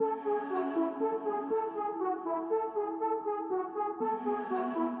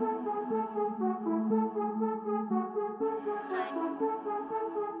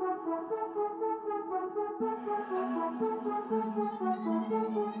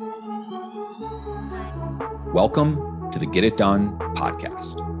Welcome to the Get It Done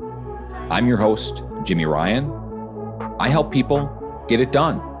podcast. I'm your host, Jimmy Ryan. I help people get it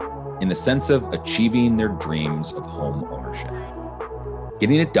done in the sense of achieving their dreams of home ownership.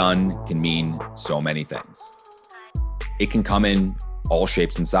 Getting it done can mean so many things. It can come in all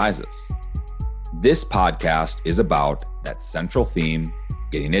shapes and sizes. This podcast is about that central theme,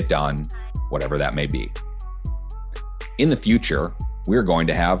 getting it done, whatever that may be. In the future, we're going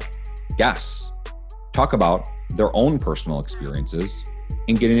to have guests talk about their own personal experiences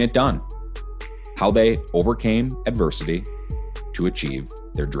in getting it done, how they overcame adversity to achieve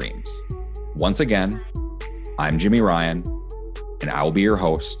their dreams. Once again, I'm Jimmy Ryan, and I will be your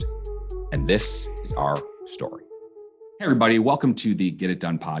host, and this is our story. Hey, everybody. Welcome to the Get It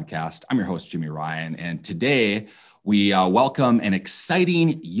Done podcast. I'm your host, Jimmy Ryan, and today we welcome an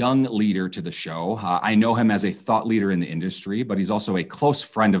exciting young leader to the show. I know him as a thought leader in the industry, but he's also a close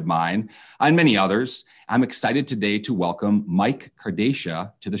friend of mine and many others. I'm excited today to welcome Mike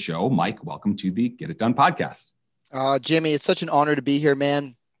Cardascia to the show. Mike, welcome to the Get It Done podcast. Jimmy, it's such an honor to be here,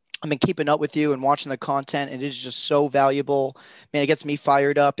 man. I've been keeping up with you and watching the content. It is just so valuable. Man, it gets me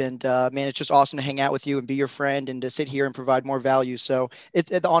fired up. And man, it's just awesome to hang out with you and be your friend and to sit here and provide more value. So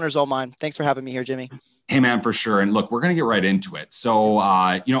the honor's all mine. Thanks for having me here, Jimmy. Hey, man, for sure. And look, we're going to get right into it. So,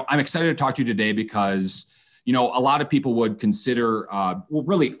 I'm excited to talk to you today because, a lot of people would consider,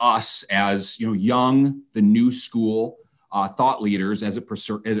 really us as, young, the new school thought leaders as it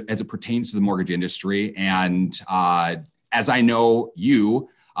pertains to the mortgage industry. And as I know you,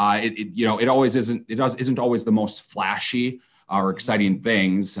 it isn't always the most flashy or exciting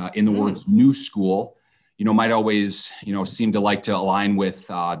things in the words new school, might always, seem to like to align with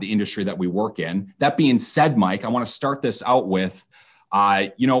the industry that we work in. That being said, Mike, I want to start this out with,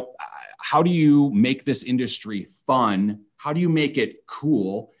 how do you make this industry fun? How do you make it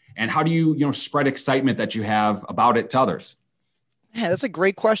cool? And how do you, spread excitement that you have about it to others? Yeah, that's a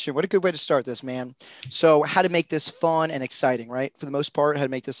great question. What a good way to start this, man. So how to make this fun and exciting, right? For the most part, how to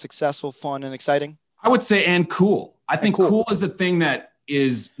make this successful, fun, and exciting? I would say, and cool. I think cool is a thing that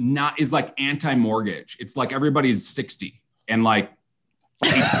is like anti-mortgage. It's like everybody's 60 and like,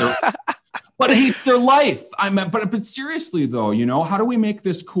 hates their life. But seriously though, how do we make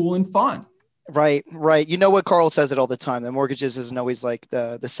this cool and fun? Right. You know what Carl says it all the time. The mortgages isn't always like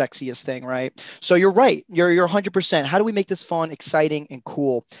the sexiest thing, right? So you're right. You're 100%. How do we make this fun, exciting, and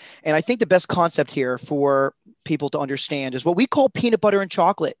cool? And I think the best concept here for people to understand is what we call peanut butter and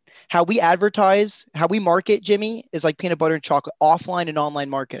chocolate. How we advertise, how we market, Jimmy, is like peanut butter and chocolate, offline and online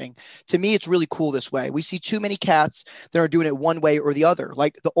marketing. To me, it's really cool this way. We see too many cats that are doing it one way or the other,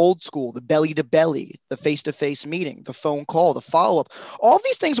 like the old school, the belly to belly, the face-to-face meeting, the phone call, the follow-up. All of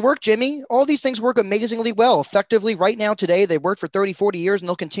these things work, Jimmy. All these things work amazingly well. Effectively, right now, today, they worked for 30, 40 years, and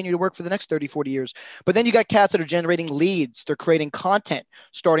they'll continue to work for the next 30, 40 years. But then you got cats that are generating leads. They're creating content,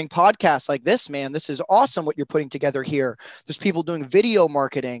 starting podcasts like this, man. This is awesome what you're putting together here. There's people doing video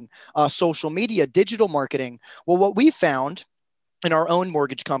marketing, social media, digital marketing. Well, what we found in our own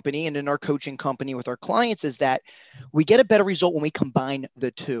mortgage company and in our coaching company with our clients is that we get a better result when we combine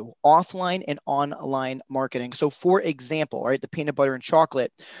the two, offline and online marketing. So for example, right, the peanut butter and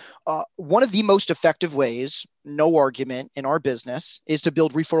chocolate, one of the most effective ways, no argument, in our business is to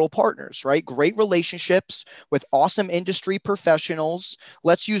build referral partners, right? Great relationships with awesome industry professionals.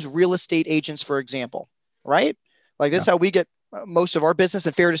 Let's use real estate agents, for example, right? Like this is how we get most of our business.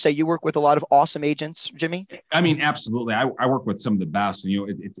 And fair to say you work with a lot of awesome agents, Jimmy? I mean, absolutely. I work with some of the best. And,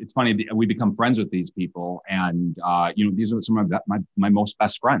 it's funny. We become friends with these people. And, these are some of my most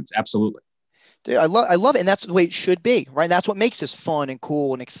best friends. Absolutely. Dude, I love it. And that's the way it should be, right? That's what makes this fun and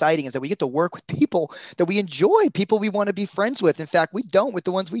cool and exciting is that we get to work with people that we enjoy, people we want to be friends with. In fact, we don't with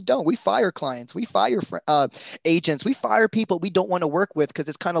the ones we don't. We fire clients, we fire agents, we fire people we don't want to work with because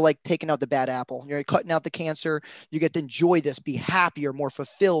it's kind of like taking out the bad apple. You're cutting out the cancer. You get to enjoy this, be happier, more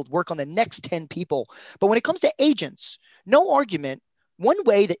fulfilled, work on the next 10 people. But when it comes to agents, no argument. One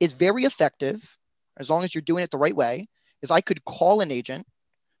way that is very effective, as long as you're doing it the right way, is I could call an agent.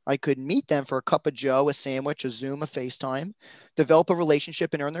 I could meet them for a cup of joe, a sandwich, a Zoom, a FaceTime, develop a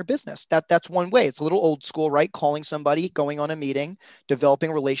relationship and earn their business. That's one way. It's a little old school, right? Calling somebody, going on a meeting, developing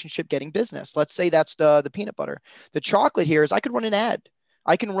a relationship, getting business. Let's say that's the peanut butter. The chocolate here is I could run an ad.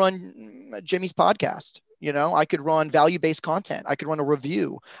 I can run Jimmy's podcast. I could run value-based content. I could run a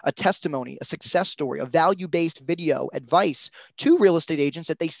review, a testimony, a success story, a value-based video, advice to real estate agents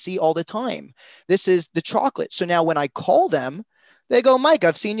that they see all the time. This is the chocolate. So now when I call them, They go, Mike,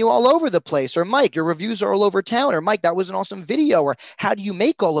 I've seen you all over the place. Or Mike, your reviews are all over town. Or Mike, that was an awesome video. Or how do you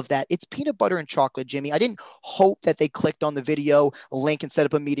make all of that? It's peanut butter and chocolate, Jimmy. I didn't hope that they clicked on the video link and set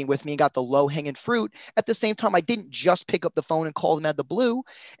up a meeting with me and got the low hanging fruit. At the same time, I didn't just pick up the phone and call them out of the blue.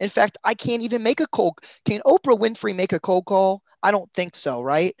 In fact, I can't even make a cold. Can Oprah Winfrey make a cold call? I don't think so,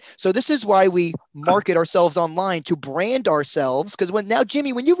 right? So this is why we market ourselves online, to brand ourselves. Because now,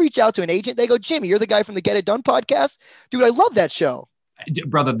 Jimmy, when you reach out to an agent, they go, Jimmy, you're the guy from the Get It Done podcast. Dude, I love that show.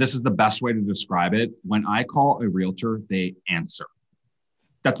 Brother, this is the best way to describe it. When I call a realtor, they answer.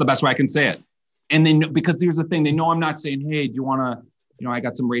 That's the best way I can say it. And they know, because here's the thing, they know I'm not saying, hey, do you want to, I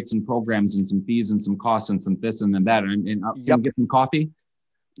got some rates and programs and some fees and some costs and some this and then that. And can we get some coffee?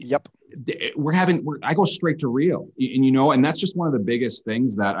 Yep. I go straight to real, and that's just one of the biggest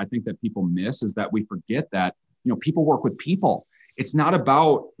things that I think that people miss, is that we forget that, people work with people. It's not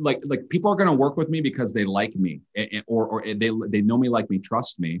about like people are going to work with me because they like me or they know me, like me,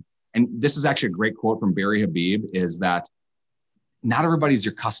 trust me. And this is actually a great quote from Barry Habib, is that not everybody's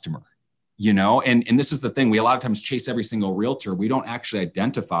your customer, and this is the thing. We a lot of times chase every single realtor. We don't actually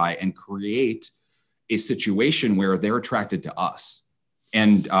identify and create a situation where they're attracted to us.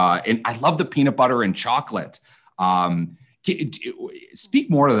 And I love the peanut butter and chocolate. Speak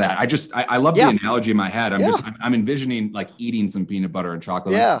more to that. I love the analogy in my head. I'm envisioning like eating some peanut butter and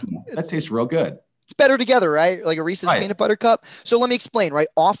chocolate. Yeah. Like, that tastes real good. It's better together, right? Like a Reese's peanut butter cup. So let me explain, right?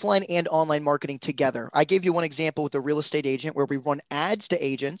 Offline and online marketing together. I gave you one example with a real estate agent where we run ads to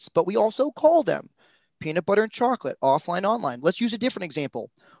agents, but we also call them. Peanut butter and chocolate, offline, online. Let's use a different example.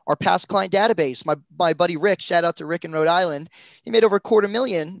 Our past client database. My buddy Rick, shout out to Rick in Rhode Island. He made over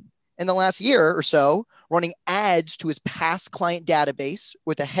 $250,000 in the last year or so running ads to his past client database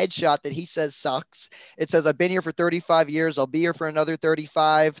with a headshot that he says sucks. It says, I've been here for 35 years. I'll be here for another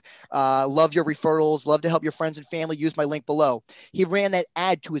 35. Love your referrals. Love to help your friends and family. Use my link below. He ran that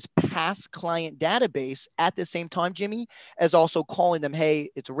ad to his past client database at the same time, Jimmy, as also calling them, hey,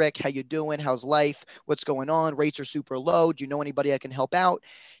 it's Rick. How you doing? How's life? What's going on? Rates are super low. Do you know anybody I can help out?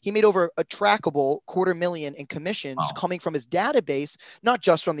 He made over a trackable $250,000 in commissions coming from his database, not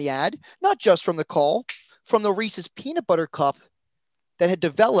just from the ad, not just from the call, from the Reese's peanut butter cup that had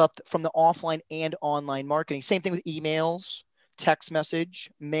developed from the offline and online marketing. Same thing with emails, text message,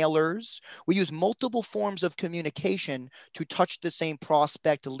 mailers. We use multiple forms of communication to touch the same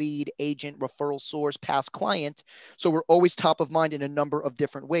prospect, lead, agent, referral source, past client. So we're always top of mind in a number of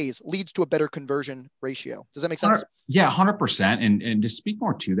different ways. Leads to a better conversion ratio. Does that make sense? Yeah, 100%. And to speak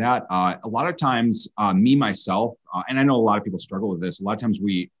more to that, a lot of times me, myself, and I know a lot of people struggle with this. A lot of times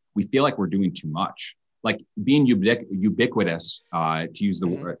we feel like we're doing too much. Like being ubiquitous, to use the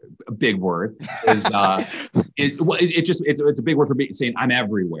word, a big word, is it's a big word for saying I'm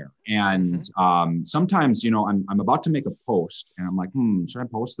everywhere. And sometimes, I'm about to make a post and I'm like, should I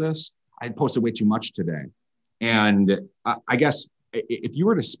post this? I posted way too much today. And I guess if you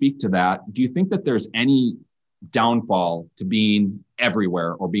were to speak to that, do you think that there's any downfall to being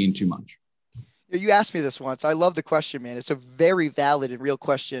everywhere or being too much? You asked me this once. I love the question, man. It's a very valid and real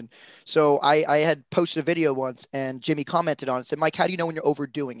question. So I had posted a video once and Jimmy commented on it, said, Mike, how do you know when you're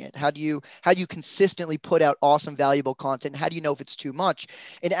overdoing it? How do you consistently put out awesome, valuable content? How do you know if it's too much?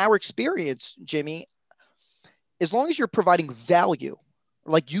 In our experience, Jimmy, as long as you're providing value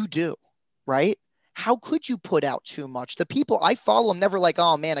like you do, right? How could you put out too much? The people I follow, I'm never like,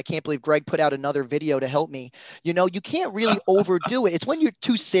 oh man, I can't believe Greg put out another video to help me. You can't really overdo it. It's when you're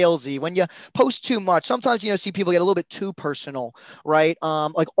too salesy, when you post too much. Sometimes, see people get a little bit too personal, right?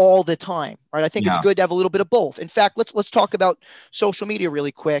 Like all the time, right? I think it's good to have a little bit of both. In fact, let's talk about social media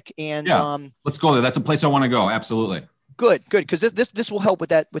really quick. And let's go there. That's a place I want to go. Absolutely. Good. Because this will help with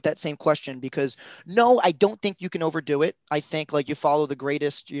that same question, because no, I don't think you can overdo it. I think like you follow the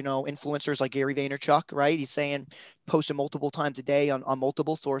greatest, influencers like Gary Vaynerchuk, right? He's saying posting multiple times a day on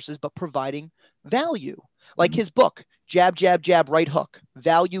multiple sources, but providing value. Like his book, Jab, Jab, Jab, Right Hook.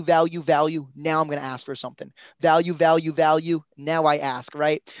 Value, value, value. Now I'm going to ask for something. Value, value, value. Now I ask,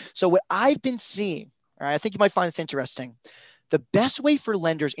 right? So what I've been seeing, all right, I think you might find this interesting. The best way for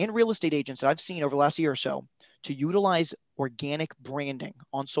lenders and real estate agents that I've seen over the last year or so to utilize organic branding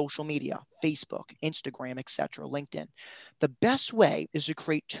on social media, Facebook, Instagram, etc., LinkedIn. The best way is to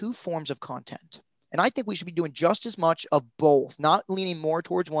create two forms of content. And I think we should be doing just as much of both, not leaning more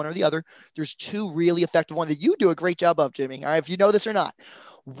towards one or the other. There's two really effective ones that you do a great job of, Jimmy. All right, if you know this or not.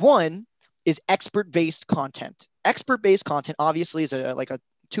 One is expert-based content. Expert-based content obviously is like a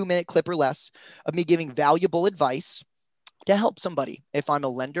 2-minute clip or less of me giving valuable advice to help somebody. If I'm a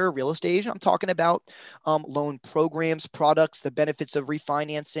lender, real estate agent, I'm talking about loan programs, products, the benefits of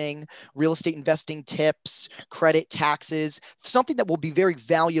refinancing, real estate investing tips, credit, taxes, something that will be very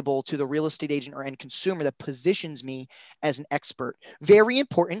valuable to the real estate agent or end consumer that positions me as an expert. Very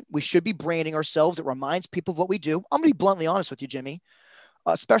important. We should be branding ourselves. It reminds people of what we do. I'm going to be bluntly honest with you, Jimmy,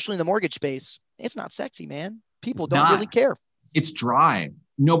 especially in the mortgage space. It's not sexy, man. People don't really care. It's dry.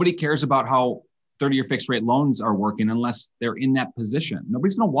 Nobody cares about how 30-year fixed rate loans are working unless they're in that position.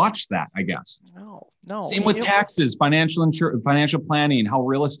 Nobody's going to watch that, I guess. No. Same with taxes, financial planning, how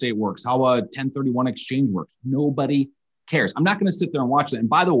real estate works, how a 1031 exchange works. Nobody cares. I'm not going to sit there and watch that. And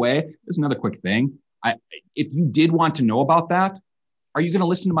by the way, there's another quick thing. If you did want to know about that, are you going to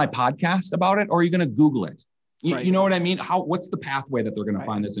listen to my podcast about it, or are you going to Google it? You know what I mean? What's the pathway that they're going to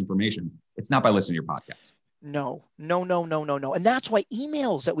find this information? It's not by listening to your podcast. No. And that's why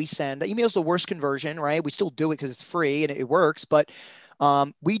emails that we send, email's the worst conversion, right? We still do it because it's free and it works, but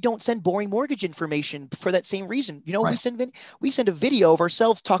we don't send boring mortgage information for that same reason. You know, we send a video of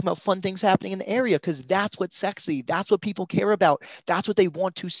ourselves talking about fun things happening in the area because that's what's sexy. That's what people care about. That's what they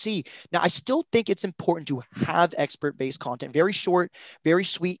want to see. Now, I still think it's important to have expert-based content, very short, very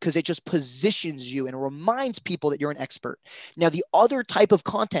sweet, because it just positions you and reminds people that you're an expert. Now, the other type of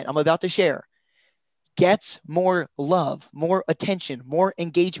content I'm about to share gets more love, more attention, more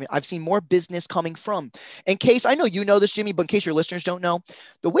engagement. I've seen more business coming from. In case, I know you know this, Jimmy, but in case your listeners don't know,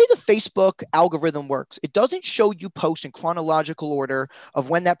 the way the Facebook algorithm works, it doesn't show you posts in chronological order of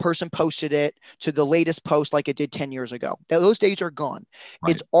when that person posted it to the latest post like it did 10 years ago. Those days are gone.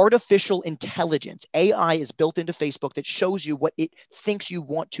 Right. It's artificial intelligence. AI is built into Facebook that shows you what it thinks you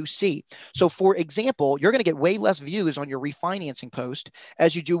want to see. So for example, you're going to get way less views on your refinancing post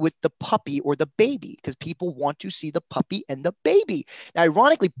as you do with the puppy or the baby, because people want to see the puppy and the baby. Now,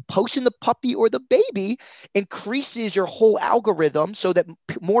 ironically, posting the puppy or the baby increases your whole algorithm so that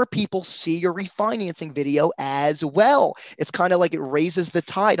more people see your refinancing video as well. It's kind of like it raises the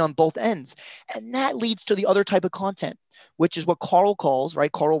tide on both ends. And that leads to the other type of content, which is what Carl calls,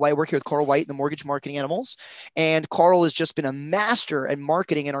 right? Carl White, I work here with Carl White, the Mortgage Marketing Animals. And Carl has just been a master at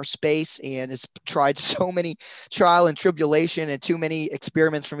marketing in our space and has tried so many trial and tribulation and too many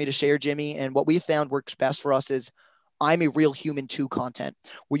experiments for me to share, Jimmy. And what we found works best for us is I'm a Real Human 2 content,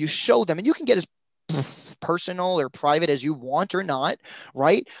 where you show them, and you can get as personal or private as you want or not,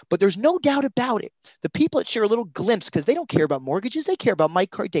 right? But there's no doubt about it. The people that share a little glimpse, because they don't care about mortgages, they care about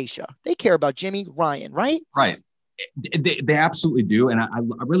Mike Kardashian. They care about Jimmy Ryan, right? Right. They absolutely do. And I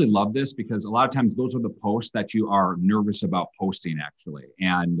really love this because a lot of times those are the posts that you are nervous about posting, actually.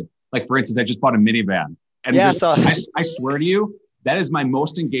 And like, for instance, I just bought a minivan. And I swear to you, that is my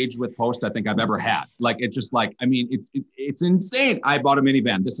most engaged with post I think I've ever had. Like, it's just like, I mean, it's insane. I bought a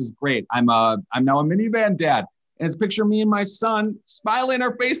minivan. This is great. I'm now a minivan dad. And it's a picture of me and my son smiling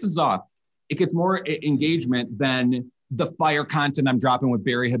our faces off. It gets more engagement than the fire content I'm dropping with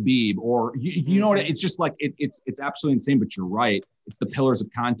Barry Habib, or you know what? It's just like it's absolutely insane. But you're right. It's the pillars of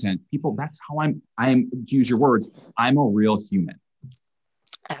content. People, that's how I'm to use your words. I'm a real human.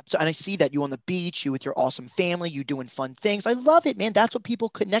 And I see that you on the beach, you with your awesome family, you doing fun things. I love it, man. That's what people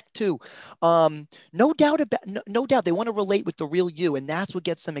connect to. No doubt they want to relate with the real you, and that's what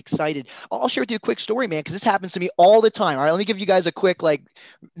gets them excited. I'll share with you a quick story, man, because this happens to me all the time. All right, let me give you guys a quick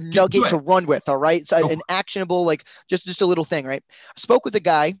nugget to run with. All right, so an actionable, just a little thing. Right, I spoke with a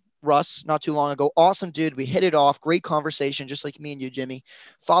guy, Russ, not too long ago. Awesome dude. We hit it off. Great conversation, just like me and you, Jimmy.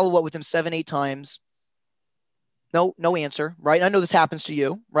 Follow up with him 7-8 times. No answer, right? I know this happens to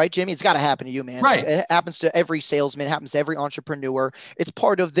you, right, Jimmy? It's got to happen to you, man. Right. It happens to every salesman. It happens to every entrepreneur. It's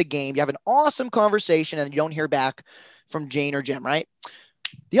part of the game. You have an awesome conversation and you don't hear back from Jane or Jim, right?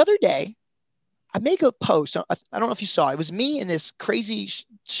 The other day, I make a post. I don't know if you saw it. It was me in this crazy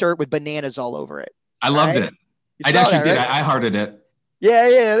shirt with bananas all over it. I loved it. I actually did. Right? I hearted it. Yeah,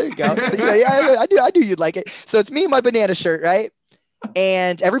 there you go. I knew you'd like it. So it's me in my banana shirt, right?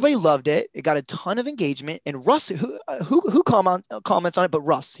 And everybody loved it. It got a ton of engagement. And Russ, who comments on it, but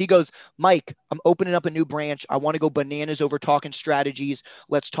Russ, he goes, Mike, I'm opening up a new branch. I want to go bananas over talking strategies.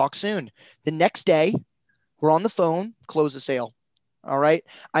 Let's talk soon. The next day, we're on the phone, close the sale. All right.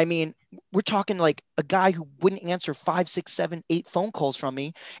 I mean, we're talking like a guy who wouldn't answer 5, 6, 7, 8 phone calls from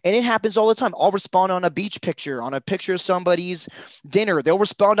me. And it happens all the time. I'll respond on a beach picture, on a picture of somebody's dinner. They'll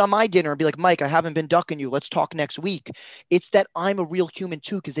respond on my dinner and be like, Mike, I haven't been ducking you. Let's talk next week. It's that I'm a real human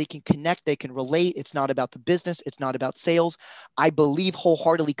too, because they can connect, they can relate. It's not about the business. It's not about sales. I believe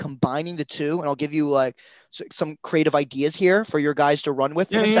wholeheartedly combining the two. And I'll give you some creative ideas here for your guys to run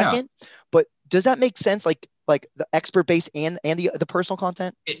with in a second. But does that make sense? Like like the expert base and the personal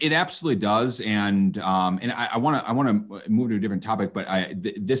content? It absolutely does. And I want to move to a different topic, but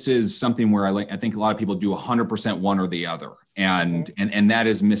this is something where I think a lot of people do 100% one or the other. And that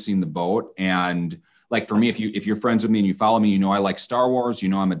is missing the boat. And like for me, if you're friends with me and you follow me, you know, I like Star Wars, you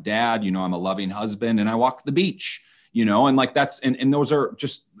know, I'm a dad, you know, I'm a loving husband, and I walk the beach, you know, and like that's, and those are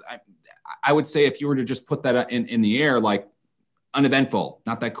just, I would say if you were to just put that in the air, like uneventful,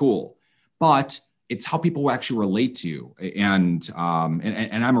 not that cool, but it's how people actually relate to you. And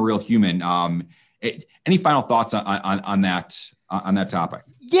I'm a real human. Any final thoughts on that topic?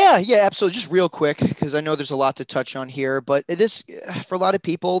 Yeah, absolutely. Just real quick, because I know there's a lot to touch on here, but this, for a lot of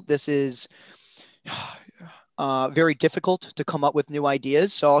people, this is very difficult to come up with new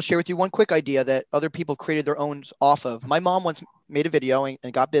ideas. So I'll share with you one quick idea that other people created their own off of. My mom once made a video and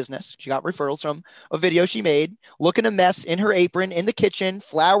got business. She got referrals from a video she made, looking a mess in her apron in the kitchen,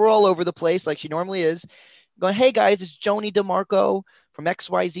 flour all over the place like she normally is, going, "Hey guys, it's Joni DeMarco from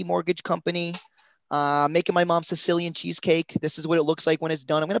XYZ Mortgage Company. Making my mom's Sicilian cheesecake. This is what it looks like when it's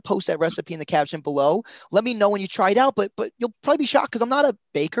done. I'm going to post that recipe in the caption below. Let me know when you try it out, but you'll probably be shocked because I'm not a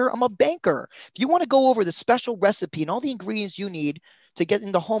baker. I'm a banker. If you want to go over the special recipe and all the ingredients you need to get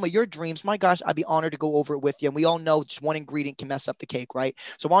in the home of your dreams, my gosh, I'd be honored to go over it with you. And we all know just one ingredient can mess up the cake, right?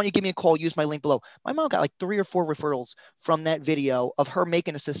 So why don't you give me a call, use my link below." My mom got like 3 or 4 referrals from that video of her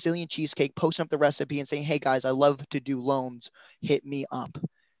making a Sicilian cheesecake, posting up the recipe and saying, "Hey guys, I love to do loans. Hit me up."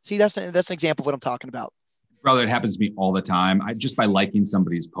 See, that's an example of what I'm talking about. Brother, it happens to me all the time. Just by liking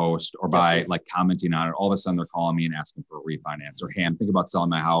somebody's post or by like commenting on it, all of a sudden they're calling me and asking for a refinance, or, "Hey, I'm thinking about selling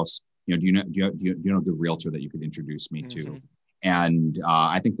my house. You know, do you know a good realtor that you could introduce me to?" And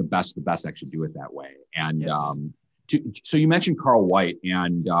I think the best actually do it that way. And so you mentioned Carl White,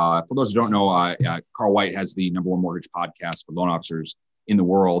 and for those who don't know, Carl White has the #1 mortgage podcast for loan officers in the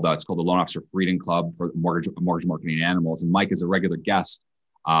world. It's called the Loan Officer Freedom Club for mortgage marketing animals. And Mike is a regular guest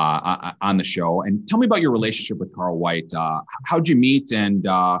on the show. And tell me about your relationship with Carl White. How'd you meet, and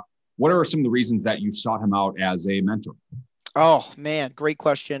what are some of the reasons that you sought him out as a mentor? Oh man, great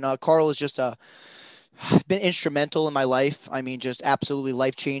question. Carl is just been instrumental in my life. I mean, just absolutely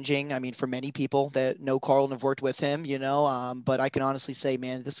life-changing. I mean, for many people that know Carl and have worked with him, you know, but I can honestly say,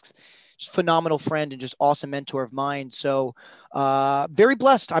 man, this phenomenal friend and just awesome mentor of mine. So very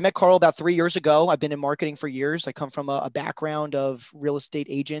blessed. I met Carl about 3 years ago. I've been in marketing for years. I come from a background of real estate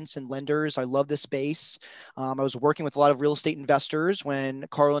agents and lenders. I love this space. I was working with a lot of real estate investors when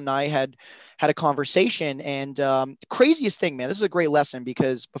Carl and I had a conversation. And craziest thing, man, this is a great lesson,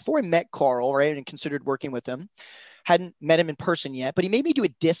 because before I met Carl, right, and considered working with him, hadn't met him in person yet, but he made me do a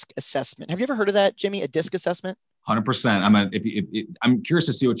DISC assessment. Have you ever heard of that, Jimmy? A DISC assessment? 100%. I'm curious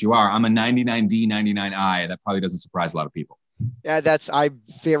to see what you are. I'm a 99D, 99I. That probably doesn't surprise a lot of people. Yeah, I'm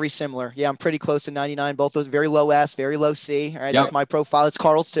very similar. Yeah, I'm pretty close to 99. Both those very low S, very low C. All right, That's my profile. It's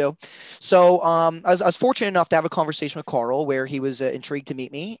Carl's too. So I was fortunate enough to have a conversation with Carl where he was intrigued to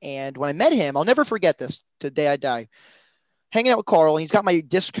meet me. And when I met him, I'll never forget this to the day I die. Hanging out with Carl, and he's got my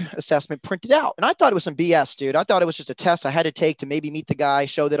DISC assessment printed out. And I thought it was some BS, dude. I thought it was just a test I had to take to maybe meet the guy,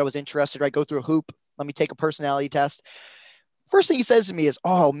 show that I was interested, right? Go through a hoop. Let me take a personality test. First thing he says to me is,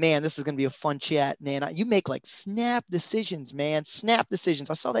 "Oh man, this is going to be a fun chat, man. You make like snap decisions, man. Snap decisions.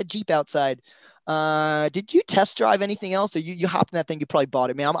 I saw that Jeep outside. Did you test drive anything else? Or you hopped in that thing? You probably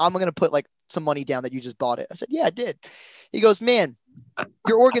bought it, man. I'm going to put like some money down that you just bought it." I said, "Yeah, I did." He goes, "Man,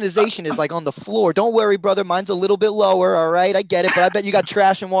 your organization is like on the floor. Don't worry, brother. Mine's a little bit lower. All right. I get it. But I bet you got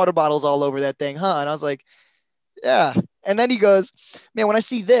trash and water bottles all over that thing, huh?" And I was like, "Yeah." And then he goes, "Man, when I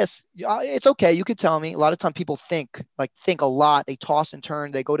see this, it's okay. You could tell me." A lot of time people think a lot. They toss and turn.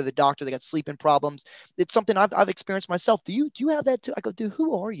 They go to the doctor. They got sleeping problems. It's something I've experienced myself. Do you have that too? I go, "Dude,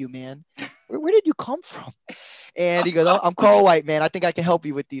 who are you, man? Where did you come from?" And he goes, "Oh, I'm Carl White, man. I think I can help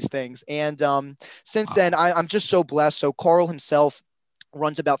you with these things." And since then, I'm just so blessed. So Carl himself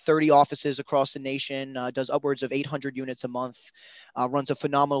runs about 30 offices across the nation, does upwards of 800 units a month, runs a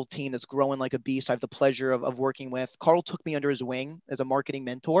phenomenal team that's growing like a beast. I have the pleasure of working with. Carl took me under his wing as a marketing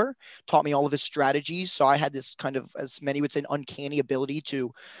mentor, taught me all of his strategies. So I had this kind of, as many would say, an uncanny ability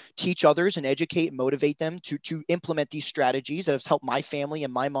to teach others and educate and motivate them to implement these strategies that have helped my family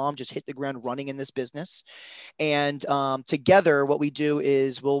and my mom just hit the ground running in this business. And together, what we do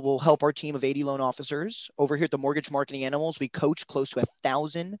is we'll help our team of 80 loan officers over here at the Mortgage Marketing Animals. We coach close to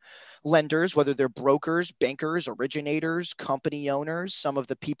 1,000 lenders, whether they're brokers, bankers, originators, company owners, owners, some of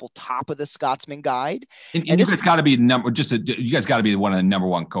the people top of the Scotsman Guide. And you guys got to be you guys got to be one of the number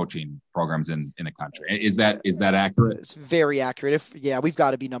one coaching programs in the country. Is that accurate? It's very accurate. We've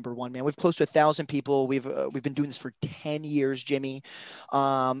got to be number one, man. We've close to 1,000 people. We've been doing this for 10 years, Jimmy.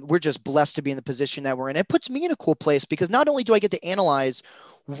 We're just blessed to be in the position that we're in. It puts me in a cool place because not only do I get to analyze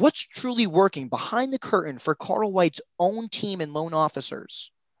what's truly working behind the curtain for Carl White's own team and loan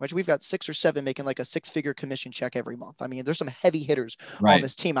officers, which we've got 6 or 7 making like a 6-figure commission check every month. I mean, there's some heavy hitters on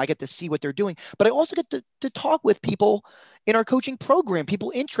this team. I get to see what they're doing, but I also get to talk with people in our coaching program,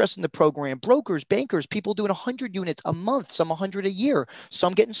 people interested in the program, brokers, bankers, people doing 100 units a month, some 100 a year,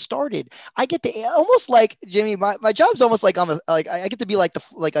 some getting started. I get to almost like, Jimmy, my job's almost like I get to be like a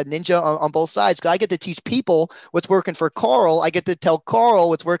ninja on both sides. Cause I get to teach people what's working for Carl. I get to tell Carl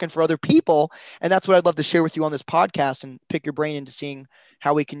what's working for other people. And that's what I'd love to share with you on this podcast and pick your brain into seeing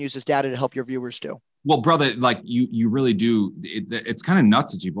how we can use this data to help your viewers too. Well, brother, like you really do. It's kind of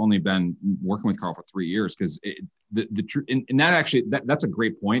nuts that you've only been working with Carl for 3 years, because the truth, and that actually, that's a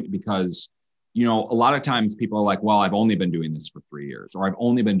great point, because, you know, a lot of times people are like, well, I've only been doing this for 3 years, or I've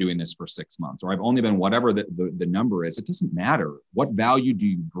only been doing this for 6 months, or I've only been whatever the number is. It doesn't matter. What value do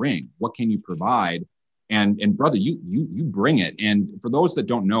you bring? What can you provide? And brother, you bring it. And for those that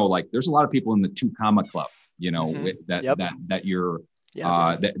don't know, like, there's a lot of people in the 2 comma club, you know, that you're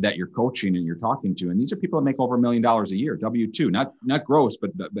that you're coaching and you're talking to. And these are people that make over $1 million a year, W-2, not gross,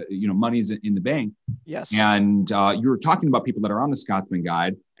 but you know, money's in the bank. Yes. And you were talking about people that are on the Scotsman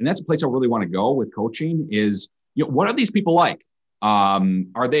Guide, and that's a place I really want to go with coaching is, you know, what are these people like?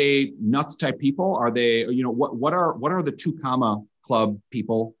 Are they nuts type people? Are they, you know, what are the 2 comma club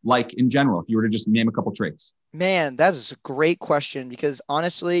people like in general? If you were to just name a couple traits. Man, that is a great question, because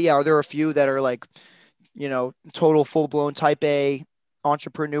honestly, are there a few that are like, you know, total full-blown type A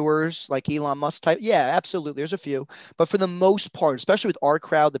entrepreneurs like Elon Musk type? Yeah, absolutely. There's a few, but for the most part, especially with our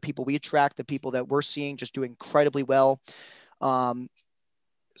crowd, the people we attract, the people that we're seeing just do incredibly well.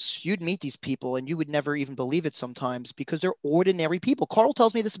 You'd meet these people and you would never even believe it sometimes, because they're ordinary people. Carl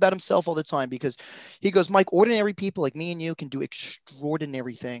tells me this about himself all the time, because he goes, Mike, ordinary people like me and you can do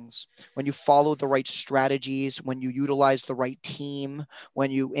extraordinary things when you follow the right strategies, when you utilize the right team,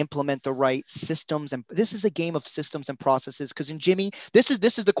 when you implement the right systems. And this is a game of systems and processes, because in Jimmy, this is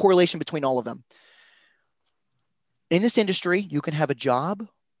the correlation between all of them. In this industry, you can have a job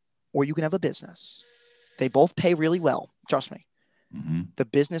or you can have a business. They both pay really well. Trust me. Mm-hmm. The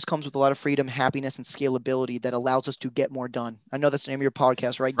business comes with a lot of freedom, happiness, and scalability that allows us to get more done. I know that's the name of your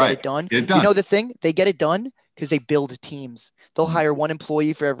podcast, right? Get it done. Get it done. You know the thing? They get it done because they build teams. They'll hire 1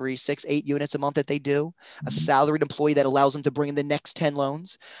 employee for every 6-8 units a month that they do, a salaried employee that allows them to bring in the next 10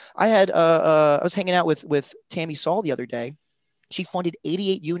 loans. I was hanging out with Tammy Saul the other day. She funded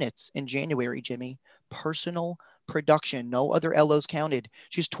 88 units in January, Jimmy. Personal production, no other LOs counted.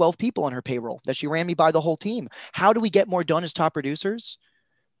 She's 12 people on her payroll that she ran me by the whole team. How do we get more done as top producers?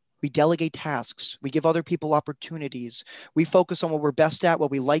 We delegate tasks. We give other people opportunities. We focus on what we're best at, what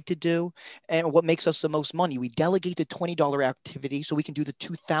we like to do, and what makes us the most money. We delegate the $20 activity so we can do the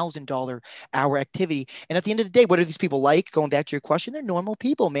 $2,000 hour activity. And at the end of the day, what are these people like? Going back to your question, they're normal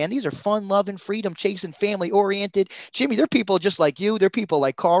people, man. These are fun, love, and freedom, chasing, family oriented. Jimmy, they're people just like you. They're people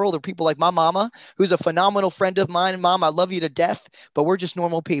like Carl. They're people like my mama, who's a phenomenal friend of mine. And Mom, I love you to death, but we're just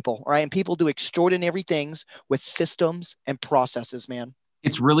normal people, right? And people do extraordinary things with systems and processes, man.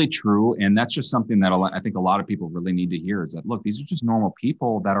 It's really true. And that's just something that I think a lot of people really need to hear, is that, look, these are just normal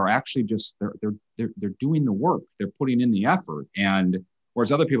people that are actually just, they're doing the work. They're putting in the effort. And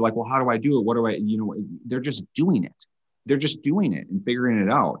whereas other people are like, well, how do I do it? What do I, you know, they're just doing it. They're just doing it and figuring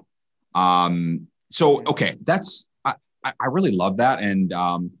it out. So, okay, I really love that. And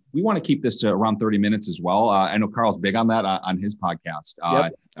we want to keep this to around 30 minutes as well. I know Carl's big on that on his podcast.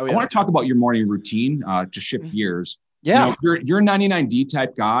 Yep. Oh, yeah. I want to talk about your morning routine to shift gears. Yeah. You know, you're a 99D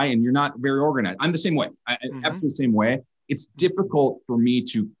type guy and you're not very organized. I'm the same way. Absolutely the same way. It's difficult for me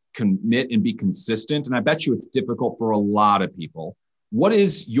to commit and be consistent. And I bet you it's difficult for a lot of people. What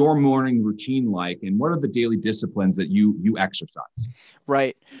is your morning routine like? And what are the daily disciplines that you exercise?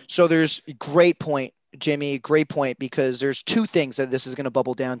 Right. So there's a great point, Jimmy, great point, because there's 2 things that this is going to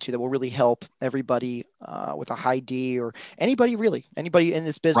bubble down to that will really help everybody with a high D, or anybody in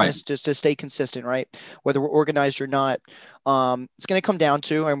this business, just to stay consistent, right? Whether we're organized or not. It's going to come down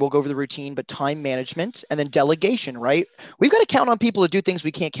to, and we'll go over the routine, but time management and then delegation, right? We've got to count on people to do things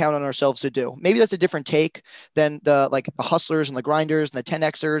we can't count on ourselves to do. Maybe that's a different take than the hustlers and the grinders and the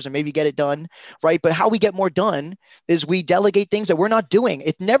 10Xers, and maybe get it done, right? But how we get more done is we delegate things that we're not doing.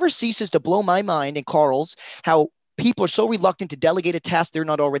 It never ceases to blow my mind and Carl's how people are so reluctant to delegate a task they're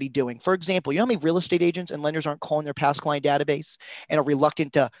not already doing. For example, you know how many real estate agents and lenders aren't calling their past client database and are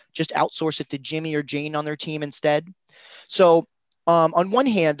reluctant to just outsource it to Jimmy or Jane on their team instead? So on one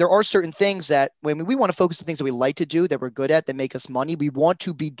hand, there are certain things that when we want to focus on things that we like to do, that we're good at, that make us money. We want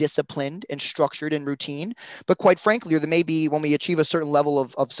to be disciplined and structured and routine. But quite frankly, or there may be when we achieve a certain level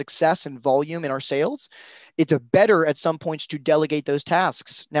of success and volume in our sales, it's better at some points to delegate those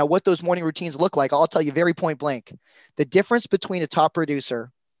tasks. Now, what those morning routines look like, I'll tell you very point blank. The difference between a top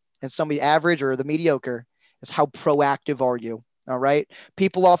producer and somebody average or the mediocre is how proactive are you? All right.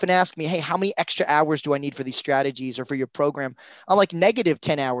 People often ask me, hey, how many extra hours do I need for these strategies or for your program? I'm like, negative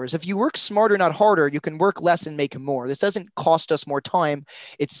 10 hours. If you work smarter, not harder, you can work less and make more. This doesn't cost us more time.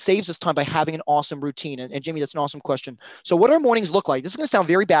 It saves us time by having an awesome routine. And Jimmy, that's an awesome question. So what our mornings look like? This is going to sound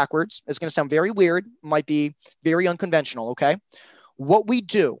very backwards. It's going to sound very weird. Might be very unconventional. Okay. What we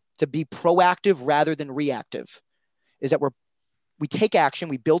do to be proactive rather than reactive is that we take action.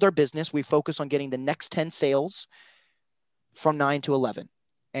 We build our business. We focus on getting the next 10 sales from 9 to 11.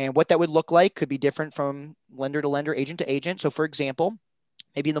 And what that would look like could be different from lender to lender, agent to agent. So for example,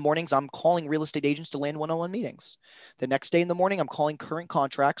 maybe in the mornings, I'm calling real estate agents to land one-on-one meetings. The next day in the morning, I'm calling current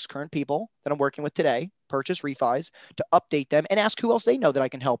contracts, current people that I'm working with today, purchase refis, to update them and ask who else they know that I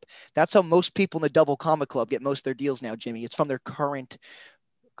can help. That's how most people in the Double Comma Club get most of their deals now, Jimmy. It's from their current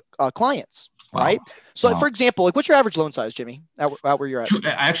clients, right? So for example, like what's your average loan size, Jimmy, out where you're at?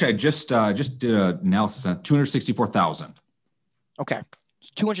 Actually, I just did an analysis on 264,000. Okay.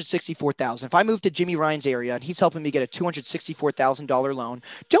 264,000. If I move to Jimmy Ryan's area and he's helping me get a $264,000 loan,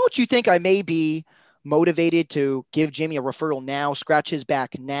 don't you think I may be motivated to give Jimmy a referral now, scratch his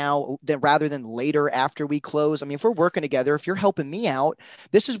back now, rather than later after we close? I mean, if we're working together, if you're helping me out,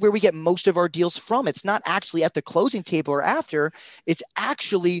 this is where we get most of our deals from. It's not actually at the closing table or after, it's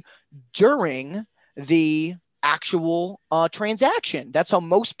actually during the actual transaction. That's how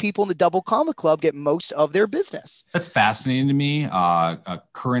most people in the Double Comma Club get most of their business. That's fascinating to me.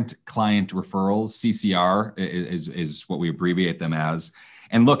 Current client referrals, CCR is what we abbreviate them as.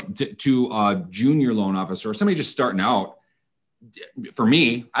 And look, to a junior loan officer or somebody just starting out, for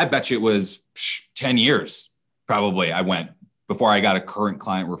me, I bet you it was 10 years probably I went before I got a current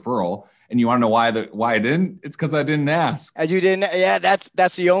client referral. And you want to know why I didn't? It's because I didn't ask. You didn't. Yeah,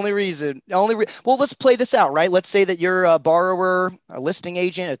 that's the only reason. Well, let's play this out, right? Let's say that you're a borrower, a listing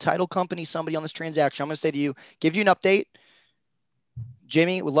agent, a title company, somebody on this transaction. I'm going to say to you, give you an update.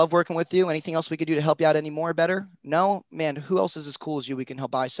 Jimmy, we love working with you. Anything else we could do to help you out any more better? No, man, who else is as cool as you? We can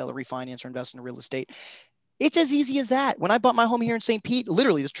help buy, sell, or refinance or invest in real estate. It's as easy as that. When I bought my home here in St. Pete,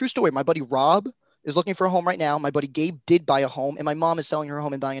 literally, this true story. My buddy Rob is looking for a home right now. My buddy Gabe did buy a home, and my mom is selling her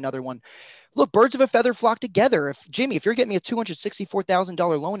home and buying another one. Look, birds of a feather flock together. Jimmy, if you're getting me a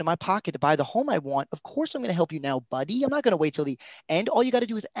 $264,000 loan in my pocket to buy the home I want, of course I'm going to help you now, buddy. I'm not going to wait till the end. All you got to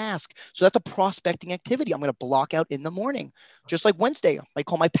do is ask. So that's a prospecting activity I'm going to block out in the morning. Just like Wednesday, I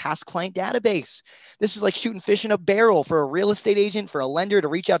call my past client database. This is like shooting fish in a barrel for a real estate agent, for a lender to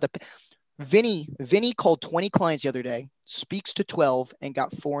reach out to. Vinny called 20 clients the other day, speaks to 12 and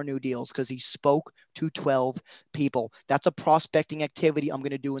got 4 new deals because he spoke to 12 people. That's a prospecting activity I'm going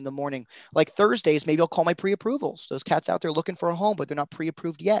to do in the morning. Like Thursdays, maybe I'll call my pre-approvals. Those cats out there looking for a home, but they're not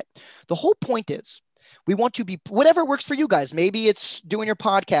pre-approved yet. The whole point is we want to be whatever works for you guys. Maybe it's doing your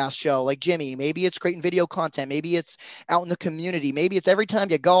podcast show like Jimmy. Maybe it's creating video content. Maybe it's out in the community. Maybe it's every time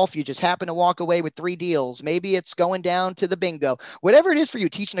you golf, you just happen to walk away with 3 deals. Maybe it's going down to the bingo. Whatever it is for you,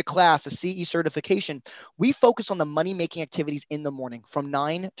 teaching a class, a CE certification, we focus on the money-making activities in the morning from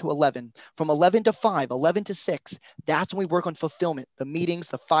 9 to 11, from 11 to 5, 11 to 6. That's when we work on fulfillment, the meetings,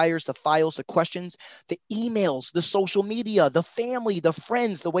 the fires, the files, the questions, the emails, the social media, the family, the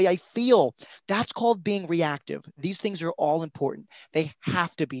friends, the way I feel. That's called being reactive. These things are all important. They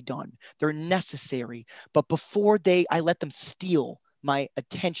have to be done. They're necessary. But before I let them steal my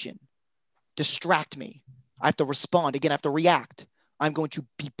attention, distract me, I have to respond. Again, I have to react. I'm going to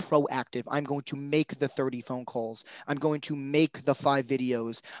be proactive. I'm going to make the 30 phone calls. I'm going to make the 5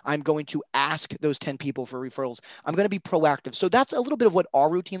 videos. I'm going to ask those 10 people for referrals. I'm going to be proactive. So that's a little bit of what our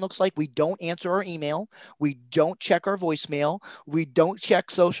routine looks like. We don't answer our email. We don't check our voicemail. We don't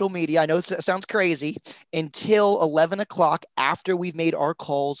check social media. I know it sounds crazy until 11 o'clock after we've made our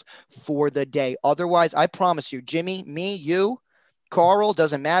calls for the day. Otherwise, I promise you, Jimmy, me, you, Carl,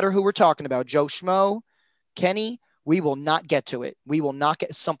 doesn't matter who we're talking about, Joe Schmo, Kenny, we will not get to it. We will not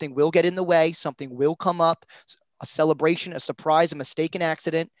get, something will get in the way. Something will come up, a celebration, a surprise, a mistake, an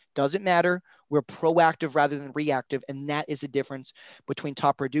accident. Doesn't matter. We're proactive rather than reactive. And that is the difference between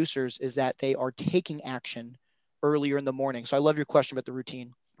top producers, is that they are taking action earlier in the morning. So I love your question about the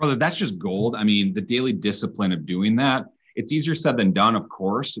routine. Brother, that's just gold. I mean, the daily discipline of doing that, it's easier said than done, of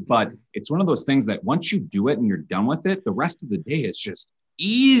course, but it's one of those things that once you do it and you're done with it, the rest of the day is just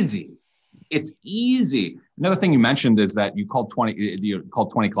easy. It's easy. Another thing you mentioned is that you called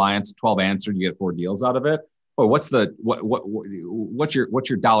 20 clients, 12 answered, you get 4 deals out of it. But what's your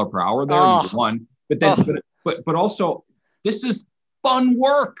dollar per hour there? One, but also this is fun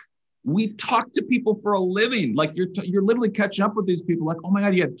work. We talk to people for a living. Like you're literally catching up with these people. Like, oh my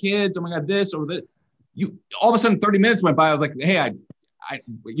God, you have kids. Oh my God, this or that. You all of a sudden 30 minutes went by. I was like, hey,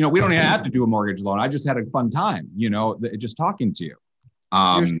 we don't even have to do a mortgage loan. I just had a fun time, just talking to you.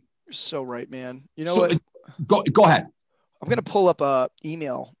 You're so right, man. You know what? Go ahead. I'm gonna pull up a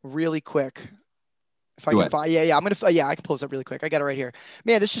email really quick. If I can find, I can pull this up really quick. I got it right here.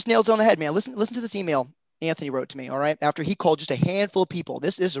 Man, this just nails it on the head, man. Listen to this email Anthony wrote to me, all right, after he called just a handful of people.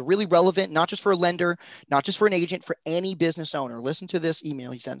 This is really relevant, not just for a lender, not just for an agent, for any business owner. Listen to this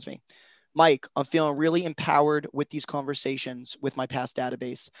email he sends me. Mike, I'm feeling really empowered with these conversations with my past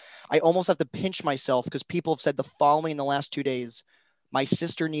database. I almost have to pinch myself because people have said the following in the last 2 days. My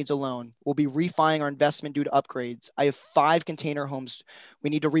sister needs a loan. We'll be refining our investment due to upgrades. I have 5 container homes we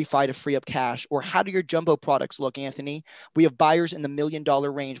need to refi to free up cash. Or how do your jumbo products look, Anthony? We have buyers in the $1 million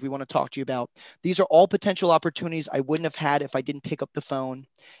range we want to talk to you about. These are all potential opportunities I wouldn't have had if I didn't pick up the phone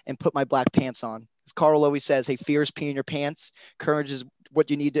and put my black pants on. As Carl always says, hey, fear is peeing your pants. Courage is what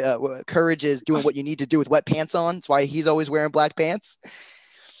you need to, courage is doing what you need to do with wet pants on. That's why he's always wearing black pants.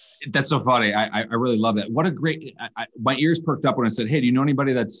 That's so funny. I really love that. What a great, my ears perked up when I said, hey, do you know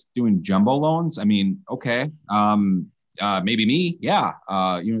anybody that's doing jumbo loans? I mean, okay. Maybe me. Yeah.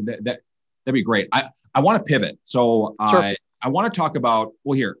 That'd be great. I want to pivot. So sure. I want to talk about,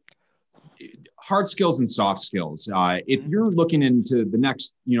 hard skills and soft skills. If you're looking into the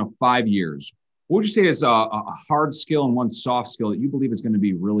next, 5 years, what would you say is a hard skill and one soft skill that you believe is going to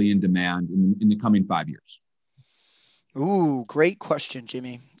be really in demand in the coming 5 years? Ooh, great question,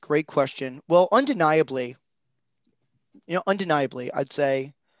 Jimmy. Great question. Well, undeniably, I'd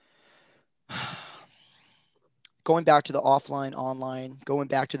say going back to the offline, online, going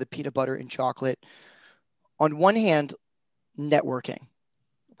back to the peanut butter and chocolate. On one hand, networking,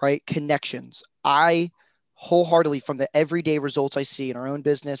 right? Connections. I wholeheartedly, from the everyday results I see in our own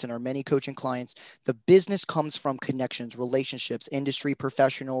business and our many coaching clients, the business comes from connections, relationships, industry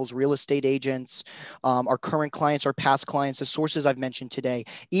professionals, real estate agents, our current clients, our past clients, the sources I've mentioned today.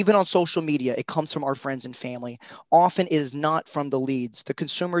 Even on social media, it comes from our friends and family. Often it is not from the leads. The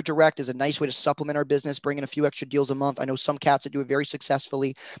consumer direct is a nice way to supplement our business, bring in a few extra deals a month. I know some cats that do it very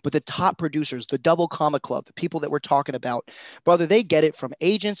successfully, but the top producers, the double comma club, the people that we're talking about, brother, they get it from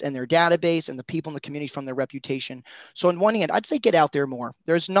agents and their database and the people in the community from their reputation. So on one hand, I'd say get out there more.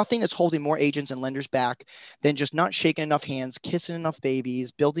 There's nothing that's holding more agents and lenders back than just not shaking enough hands, kissing enough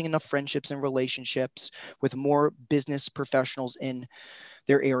babies, building enough friendships and relationships with more business professionals in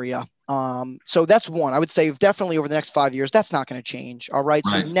their area. So that's one. I would say definitely over the next 5 years, that's not going to change. All right.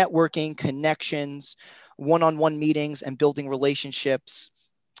 So networking, connections, one-on-one meetings, and building relationships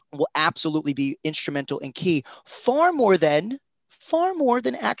will absolutely be instrumental and key, far more than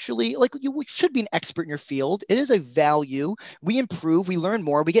actually, like, you should be an expert in your field. It is a value. We improve, we learn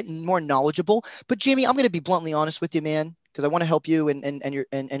more, we get more knowledgeable. But Jimmy, I'm going to be bluntly honest with you, man, because I want to help you and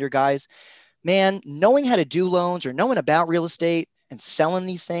your guys. Man, knowing how to do loans or knowing about real estate and selling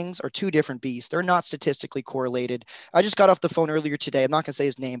these things are two different beasts. They're not statistically correlated. I just got off the phone earlier today. I'm not going to say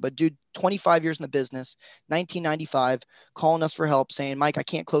his name, but dude, 25 years in the business, 1995, calling us for help saying, Mike, I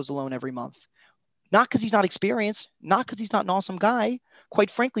can't close a loan every month. Not because he's not experienced, not because he's not an awesome guy.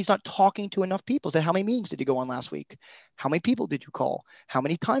 Quite frankly, he's not talking to enough people. Said, how many meetings did you go on last week? How many people did you call? How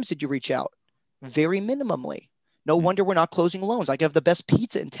many times did you reach out? Very minimally. No wonder we're not closing loans. I have the best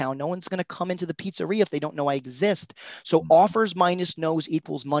pizza in town. No one's going to come into the pizzeria if they don't know I exist. So offers minus no's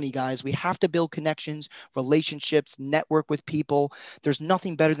equals money, guys. We have to build connections, relationships, network with people. There's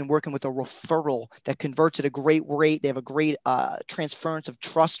nothing better than working with a referral that converts at a great rate. They have a great transference of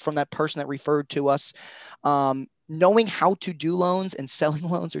trust from that person that referred to us. Knowing how to do loans and selling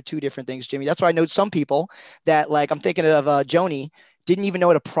loans are two different things, Jimmy. That's why I know some people that, like, I'm thinking of Joni, didn't even know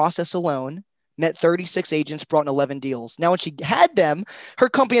how to process a loan. Met 36 agents, brought in 11 deals. Now, when she had them, her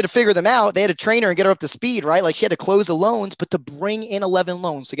company had to figure them out. They had to train her and get her up to speed, right? Like, she had to close the loans, but to bring in 11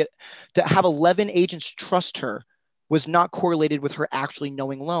 loans, to have 11 agents trust her was not correlated with her actually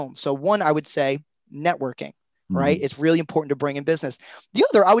knowing loans. So one, I would say networking, right? It's really important to bring in business. The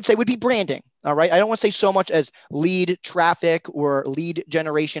other, I would say, would be branding. All right. I don't want to say so much as lead traffic or lead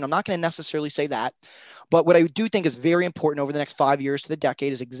generation. I'm not going to necessarily say that. But what I do think is very important over the next 5 years to the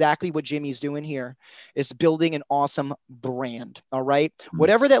decade is exactly what Jimmy's doing here, is building an awesome brand. All right.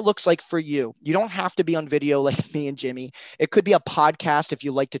 Whatever that looks like for you, you don't have to be on video like me and Jimmy. It could be a podcast if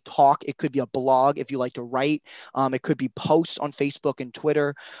you like to talk. It could be a blog if you like to write. It could be posts on Facebook and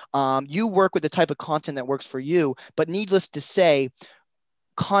Twitter. You work with the type of content that works for you. But needless to say,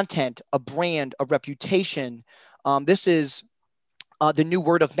 content, a brand, a reputation. This is the new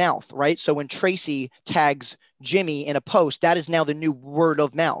word of mouth, right? So when Tracy tags Jimmy in a post, that is now the new word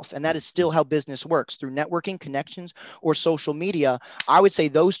of mouth. And that is still how business works, through networking, connections, or social media. I would say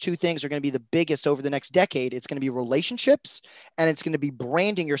those two things are going to be the biggest over the next decade. It's going to be relationships, and it's going to be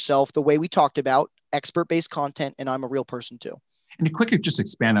branding yourself the way we talked about, expert-based content, and I'm a real person too. And to quickly just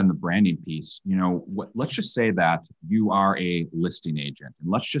expand on the branding piece, let's just say that you are a listing agent,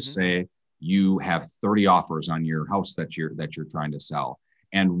 and let's just say you have 30 offers on your house that you're trying to sell.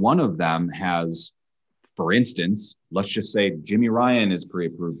 And one of them has, for instance, let's just say Jimmy Ryan has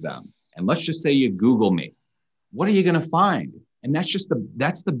pre-approved them. And let's just say you Google me. What are you going to find? And that's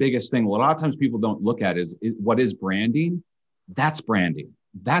the biggest thing. Well, a lot of times people don't look at is what is branding? That's branding.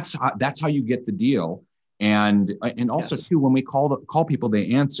 That's how you get the deal. And also too, when we call people,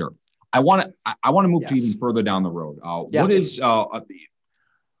 they answer. I want to move to even further down the road.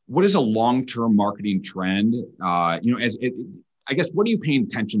 What is a long-term marketing trend? I guess, what are you paying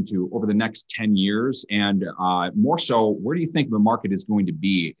attention to over the next 10 years? And more so, where do you think the market is going to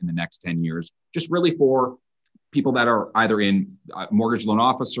be in the next 10 years? Just really for people that are either in mortgage loan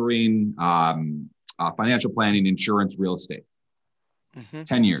officering, financial planning, insurance, real estate.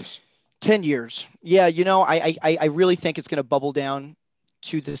 10 years. 10 years. Yeah. I really think it's going to bubble down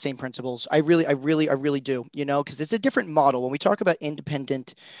to the same principles. I really do, because it's a different model. When we talk about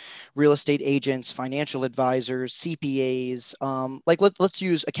independent real estate agents, financial advisors, CPAs, let's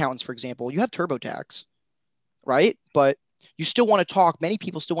use accountants, for example. You have TurboTax, right? But you still want to talk. Many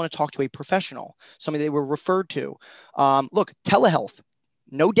people still want to talk to a professional, somebody they were referred to. Look, telehealth,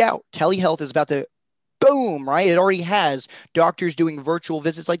 no doubt. Telehealth is about to boom, right? It already has doctors doing virtual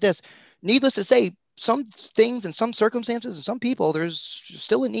visits like this. Needless to say, some things and some circumstances and some people, there's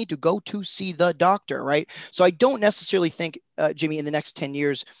still a need to go to see the doctor, right? So I don't necessarily think, Jimmy, in the next 10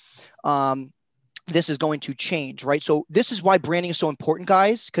 years, this is going to change, right? So this is why branding is so important,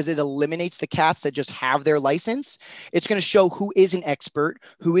 guys, because it eliminates the cats that just have their license. It's going to show who is an expert,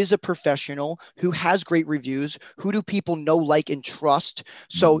 who is a professional, who has great reviews, who do people know, like, and trust.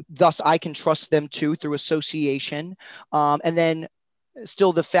 So thus I can trust them too through association. And then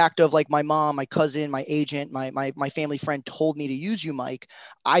still the fact of, like, my mom, my cousin, my agent, my family friend told me to use you, Mike.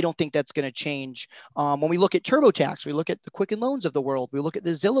 I don't think that's going to change. When we look at TurboTax, we look at the Quicken Loans of the world, we look at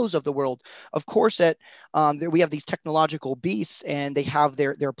the Zillows of the world. Of course, we have these technological beasts and they have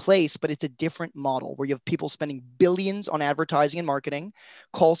their place, but it's a different model where you have people spending billions on advertising and marketing,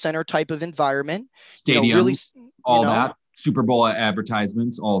 call center type of environment, stadiums, that. Super Bowl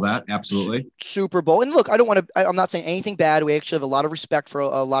advertisements, all that. Absolutely. Super Bowl. And look, I'm not saying anything bad. We actually have a lot of respect for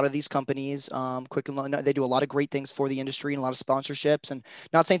a lot of these companies. Quicken Loan, they do a lot of great things for the industry and a lot of sponsorships, and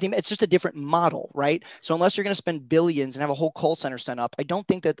not saying anything. It's just a different model, right? So unless you're going to spend billions and have a whole call center set up, I don't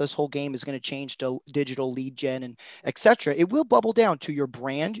think that this whole game is going to change to digital lead gen and et cetera. It will bubble down to your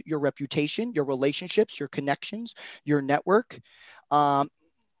brand, your reputation, your relationships, your connections, your network.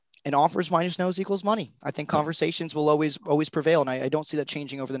 And offers minus no's equals money. I think conversations will always prevail. And I don't see that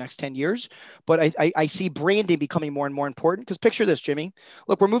changing over the next 10 years, but I see branding becoming more and more important, because picture this, Jimmy.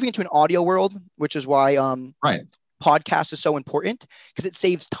 Look, we're moving into an audio world, which is why podcast is so important, because it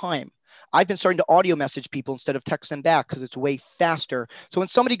saves time. I've been starting to audio message people instead of text them back because it's way faster. So when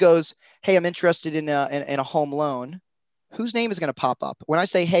somebody goes, hey, I'm interested in a home loan, whose name is going to pop up? When I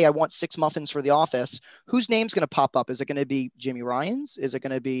say, hey, I want 6 muffins for the office, whose name's going to pop up? Is it going to be Jimmy Ryan's? Is it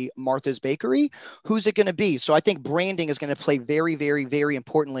going to be Martha's Bakery? Who's it going to be? So I think branding is going to play very, very, very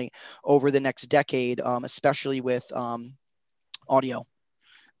importantly over the next decade, especially with audio.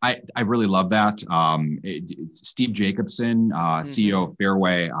 I really love that. Steve Jacobson, CEO of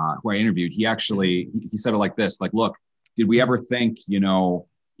Fairway, who I interviewed, he said it like this, like, look, did we ever think,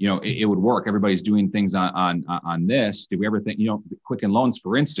 it would work? Everybody's doing things on this. Did we ever think, Quicken Loans,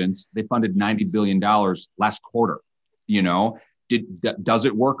 for instance, they funded $90 billion last quarter. Does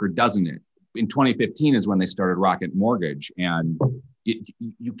it work or doesn't it? In 2015 is when they started Rocket Mortgage, and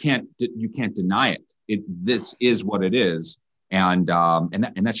you can't deny it. This is what it is, and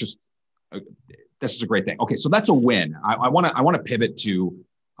that's just a great thing. Okay, so that's a win. I want to pivot to.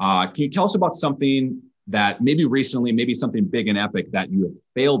 Can you tell us about something that maybe recently, maybe something big and epic that you have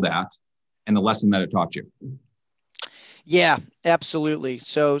failed at, and the lesson that it taught you. Yeah, absolutely.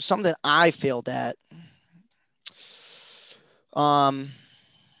 So something I failed at.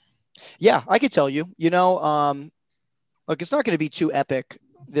 Yeah, I could tell you, look, it's not going to be too epic,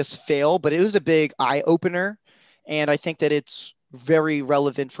 this fail, but it was a big eye opener. And I think that it's very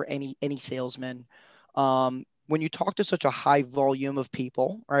relevant for any salesman. When you talk to such a high volume of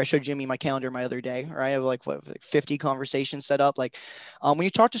people, or I showed Jimmy my calendar my other day, right? I have like 50 conversations set up. Like when you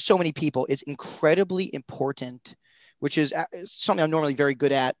talk to so many people, it's incredibly important, which is something I'm normally very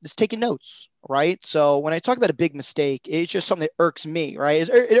good at, is taking notes, right? So when I talk about a big mistake, it's just something that irks me, right?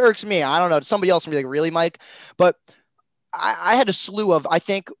 It irks me. I don't know. Somebody else can be like, really, Mike? But I had a slew of, I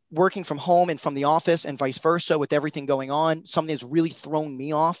think, working from home and from the office and vice versa with everything going on. Something that's really thrown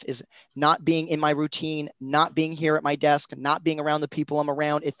me off is not being in my routine, not being here at my desk, not being around the people I'm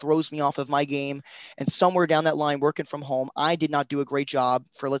around. It throws me off of my game. And somewhere down that line, working from home, I did not do a great job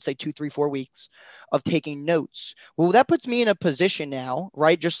for, let's say, 2, 3, 4 weeks of taking notes. Well, that puts me in a position now,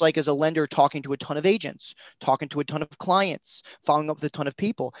 right? Just like as a lender talking to a ton of agents, talking to a ton of clients, following up with a ton of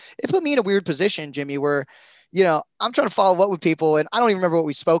people. It put me in a weird position, Jimmy, where I'm trying to follow up with people and I don't even remember what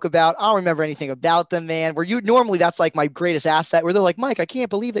we spoke about. I don't remember anything about them, man. Normally that's like my greatest asset where they're like, Mike, I can't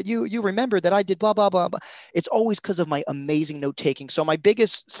believe that you remembered that I did blah, blah, blah, blah. It's always because of my amazing note taking. So my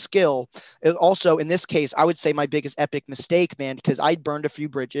biggest skill is also in this case, I would say my biggest epic mistake, man, because I burned a few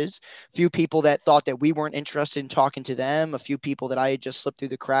bridges, few people that thought that we weren't interested in talking to them, a few people that I had just slipped through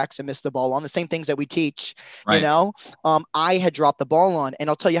the cracks and missed the ball on the same things that we teach, Right. I had dropped the ball on. And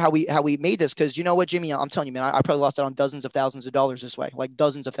I'll tell you how we made this. Cause you know what, Jimmy, I'm telling you, man, I probably lost out on dozens of thousands of dollars this way, like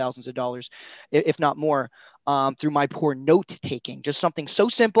dozens of thousands of dollars, if not more, through my poor note taking. Just something so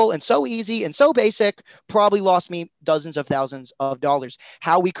simple and so easy and so basic, probably lost me dozens of thousands of dollars.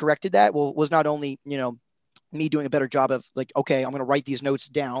 How we corrected that was not only, me doing a better job of like, okay, I'm going to write these notes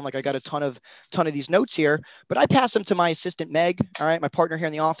down. Like I got a ton of these notes here, but I pass them to my assistant, Meg. All right. My partner here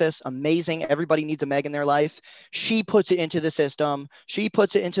in the office. Amazing. Everybody needs a Meg in their life. She puts it into the system. She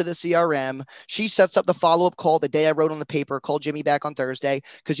puts it into the CRM. She sets up the follow-up call the day I wrote on the paper, called Jimmy back on Thursday.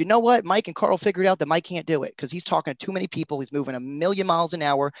 Cause you know what? Mike and Carl figured out that Mike can't do it because he's talking to too many people. He's moving 1,000,000 miles an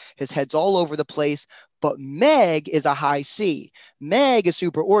hour. His head's all over the place. But Meg is a high C. Meg is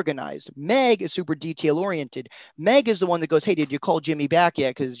super organized. Meg is super detail oriented. Meg is the one that goes, hey, did you call Jimmy back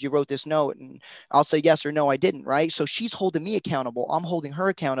yet? Because you wrote this note. And I'll say yes or no, I didn't, right? So she's holding me accountable. I'm holding her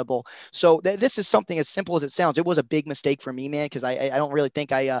accountable. So this is something as simple as it sounds. It was a big mistake for me, man, because I don't really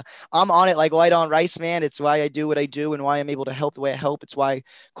think I'm on it like white on rice, man. It's why I do what I do and why I'm able to help the way I help. It's why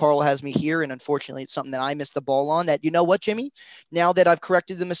Carl has me here. And unfortunately, it's something that I missed the ball on that, you know what, Jimmy? Now that I've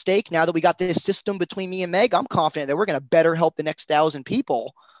corrected the mistake, now that we got this system between me and Meg, I'm confident that we're going to better help the next 1,000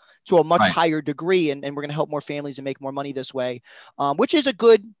 people to a much higher degree. And we're going to help more families and make more money this way, which is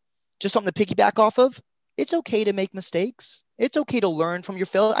just something to piggyback off of. It's okay to make mistakes. It's okay to learn from your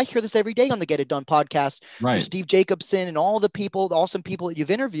failure. I hear this every day on the Get It Done podcast. Right. Steve Jacobson and all the awesome people that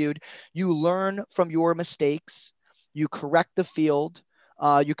you've interviewed. You learn from your mistakes. You correct the field.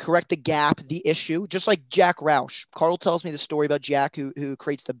 You correct the gap, the issue, just like Jack Roush. Carl tells me the story about Jack, who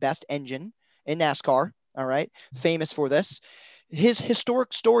creates the best engine in NASCAR. All right. Famous for this. His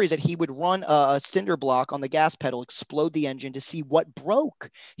historic story is that he would run a cinder block on the gas pedal, explode the engine to see what broke.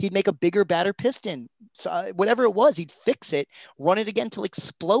 He'd make a bigger, badder piston. So, whatever it was, he'd fix it, run it again till it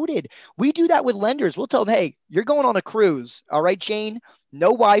exploded. We do that with lenders. We'll tell them, hey, you're going on a cruise. All right, Jane,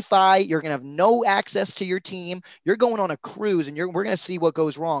 no Wi-Fi. You're going to have no access to your team. You're going on a cruise and we're going to see what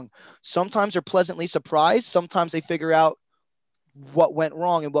goes wrong. Sometimes they're pleasantly surprised. Sometimes they figure out what went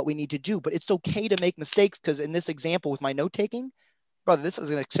wrong and what we need to do, but it's okay to make mistakes. Because in this example with my note taking, brother, this is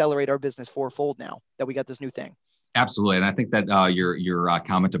going to accelerate our business fourfold now that we got this new thing. Absolutely. And I think that your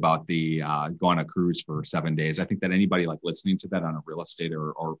comment about the go on a cruise for 7 days, I think that anybody like listening to that on a real estate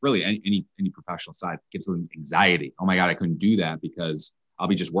or really any professional side gives them anxiety. Oh my God, I couldn't do that because I'll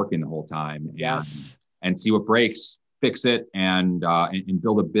be just working the whole time. Yes. And see what breaks, fix it, and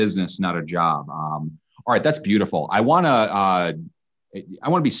build a business, not a job. All right, that's beautiful. I want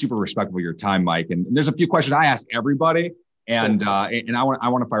to be super respectful of your time, Mike. And there's a few questions I ask everybody, and I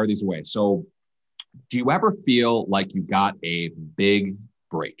want to fire these away. So, do you ever feel like you got a big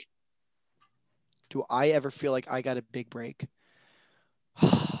break? Do I ever feel like I got a big break?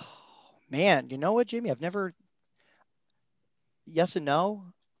 Man, you know what, Jimmy? I've never. Yes and no.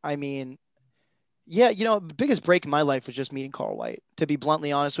 I mean, yeah, the biggest break in my life was just meeting Carl White. To be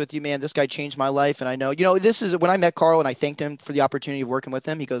bluntly honest with you, man, this guy changed my life. And I know, this is when I met Carl and I thanked him for the opportunity of working with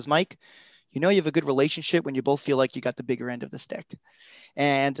him. He goes, Mike, you know you have a good relationship when you both feel like you got the bigger end of the stick.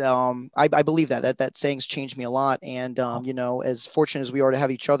 And I believe that saying's changed me a lot. And, you know, as fortunate as we are to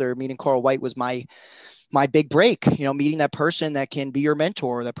have each other, meeting Carl White was my big break, you know, meeting that person that can be your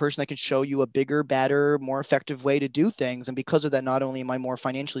mentor, that person that can show you a bigger, better, more effective way to do things. And because of that, not only am I more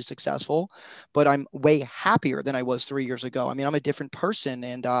financially successful, but I'm way happier than I was 3 years ago. I mean, I'm a different person,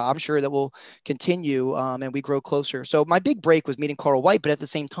 and I'm sure that will continue, and we grow closer. So my big break was meeting Carl White, but at the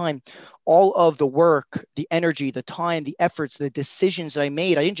same time, all of the work, the energy, the time, the efforts, the decisions that I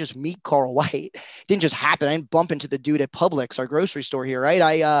made, I didn't just meet Carl White. It didn't just happen. I didn't bump into the dude at Publix, our grocery store here,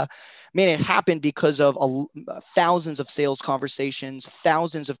 right? Man, it happened because of thousands of sales conversations,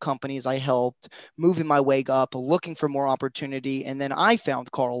 thousands of companies I helped, moving my way up, looking for more opportunity. And then I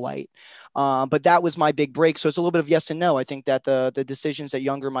found Carl White. But that was my big break. So it's a little bit of yes and no. I think that the decisions that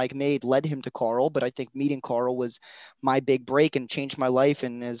younger Mike made led him to Carl, but I think meeting Carl was my big break and changed my life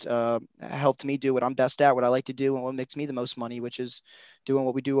and has helped me do what I'm best at, what I like to do, and what makes me the most money, which is doing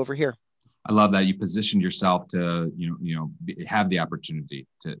what we do over here. I love that you positioned yourself to, have the opportunity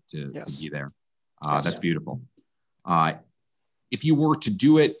to Yes. be there. Yes. That's beautiful. If you were to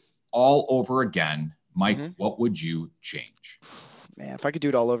do it all over again, Mike, what would you change? Man, if I could do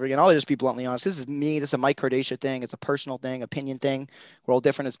it all over again, I'll just be bluntly honest. This is me. This is a Mike Kardashian thing. It's a personal thing, opinion thing. We're all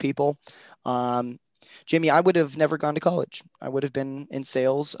different as people. Jimmy, I would have never gone to college. I would have been in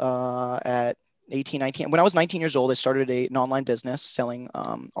sales at 18, 19. When I was 19 years old, I started an online business selling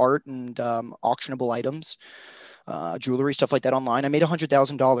art and auctionable items, jewelry, stuff like that online. I made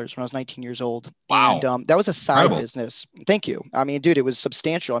 $100,000 when I was 19 years old. Wow. And that was a side Incredible. business. Thank you. I mean, dude, it was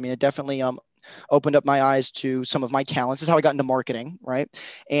substantial. I mean, it definitely opened up my eyes to some of my talents. This is how I got into marketing, right?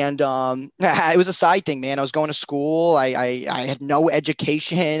 And it was a side thing, man. I was going to school. I had no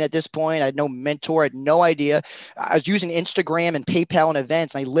education at this point. I had no mentor. I had no idea. I was using Instagram and PayPal and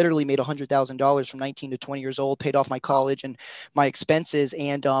events. And I literally made $100,000 from 19 to 20 years old, paid off my college and my expenses.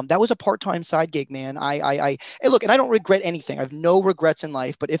 And that was a part-time side gig, man. Hey, look, and I don't regret anything. I have no regrets in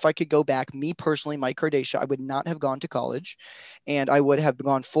life. But if I could go back, me personally, Mike Kardashian, I would not have gone to college, and I would have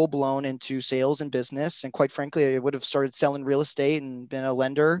gone full blown into sales and business. And quite frankly, I would have started selling real estate and been a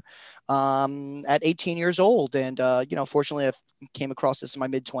lender at 18 years old. And, fortunately, I came across this in my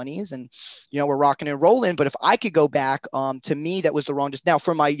mid 20s and, we're rocking and rolling. But if I could go back, to me, that was the wrong. Now,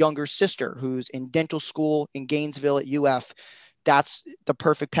 for my younger sister, who's in dental school in Gainesville at UF, that's the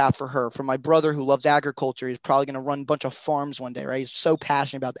perfect path for her. For my brother who loves agriculture, he's probably going to run a bunch of farms one day, right? He's so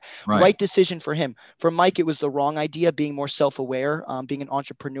passionate about that. Right decision for him. For Mike, it was the wrong idea, being more self-aware, being an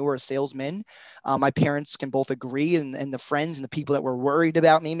entrepreneur, a salesman. My parents can both agree, and the friends and the people that were worried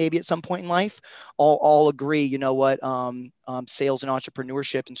about me maybe at some point in life all agree, you know what, sales and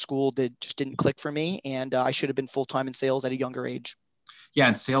entrepreneurship in school just didn't click for me. And I should have been full-time in sales at a younger age. Yeah.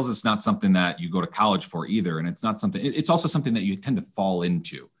 And sales is not something that you go to college for either. And it's also something that you tend to fall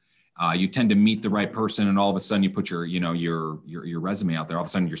into. You tend to meet the right person, and all of a sudden you put your resume out there. All of a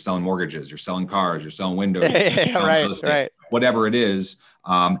sudden you're selling mortgages, you're selling cars, you're selling windows, right. Whatever it is.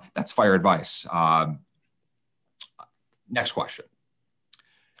 That's fire advice. Next question.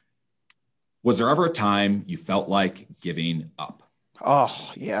 Was there ever a time you felt like giving up?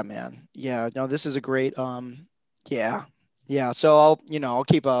 Oh yeah, man. Yeah, no, this is a great, yeah. So I'll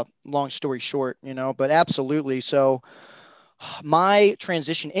keep a long story short, but absolutely. So my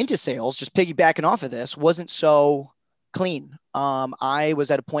transition into sales, just piggybacking off of this, wasn't so clean. I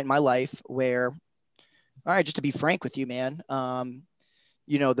was at a point in my life where, all right, just to be frank with you, man,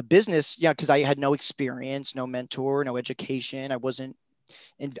 the business, because I had no experience, no mentor, no education.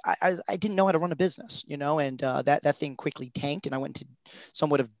 And I didn't know how to run a business, and that thing quickly tanked, and I went into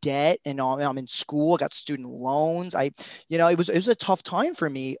somewhat of debt, and I'm in school, got student loans. It was a tough time for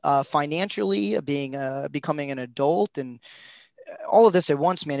me financially, becoming an adult, and all of this at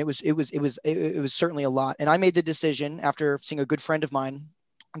once, man. It was certainly a lot. And I made the decision after seeing a good friend of mine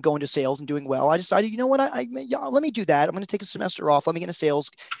going to sales and doing well. I decided, you know what, let me do that. I'm going to take a semester off. Let me get into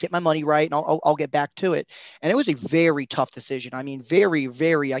sales, get my money right, and I'll get back to it. And it was a very tough decision. I mean, very,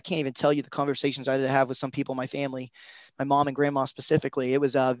 very, I can't even tell you the conversations I had to have with some people in my family, my mom and grandma specifically. It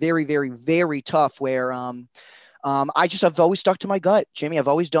was very, very, very tough where, I've always stuck to my gut, Jimmy. I've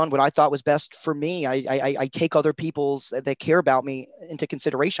always done what I thought was best for me. I take other people's that care about me into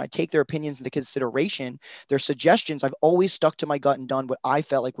consideration. I take their opinions into consideration, their suggestions. I've always stuck to my gut and done what I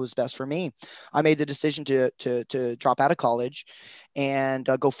felt like was best for me. I made the decision to drop out of college and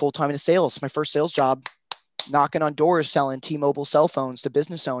go full-time into sales. My first sales job, knocking on doors, selling T-Mobile cell phones to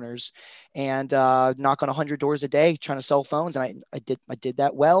business owners, and knock on 100 doors a day trying to sell phones. And I did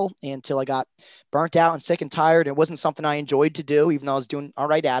that well until I got burnt out and sick and tired. It wasn't something I enjoyed to do, even though I was doing all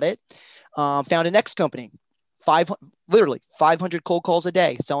right at it. Found a next company, literally 500 cold calls a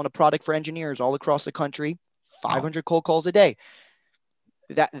day, selling a product for engineers all across the country, 500 cold calls a day.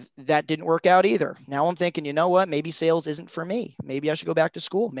 That didn't work out either. Now I'm thinking, you know what? Maybe sales isn't for me. Maybe I should go back to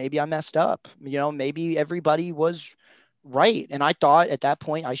school. Maybe I messed up. Maybe everybody was right. And I thought at that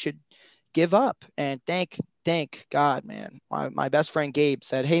point I should give up. And thank God, man. My best friend Gabe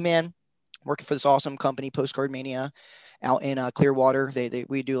said, "Hey, man, working for this awesome company, Postcard Mania, out in Clearwater.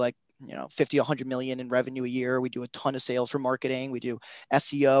 We do like 50, 100 million in revenue a year. We do a ton of sales for marketing. We do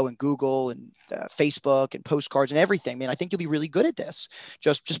SEO and Google and Facebook and postcards and everything, man. I think you'll be really good at this.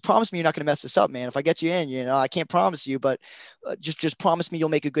 Just promise me you're not going to mess this up, man. If I get you in, I can't promise you, but just promise me you'll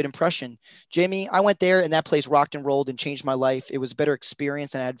make a good impression." Jimmy, I went there and that place rocked and rolled and changed my life. It was a better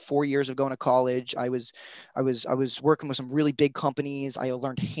experience. And I had 4 years of going to college. I was working with some really big companies. I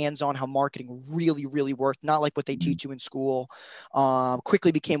learned hands-on how marketing really, really worked, not like what they teach you in school.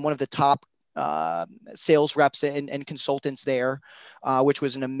 Quickly became one of the top sales reps and consultants there, which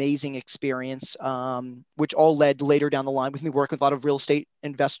was an amazing experience, which all led later down the line with me working with a lot of real estate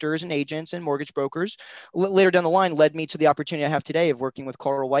investors and agents and mortgage brokers. Later down the line led me to the opportunity I have today of working with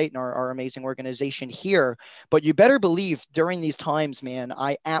Carl White and our amazing organization here. But you better believe during these times, man,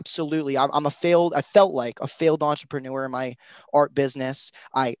 I felt like a failed entrepreneur in my art business.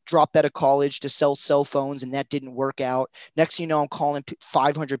 I dropped out of college to sell cell phones and that didn't work out. Next thing you know, I'm calling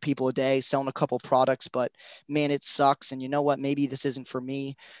 500 people a day, selling a couple products, but man, it sucks. And you know what? Maybe this isn't for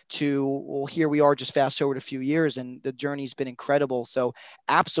me. Well, here we are, just fast forward a few years and the journey's been incredible. So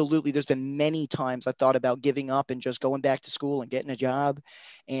absolutely, there's been many times I thought about giving up and just going back to school and getting a job.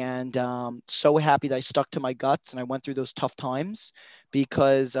 And so happy that I stuck to my guts and I went through those tough times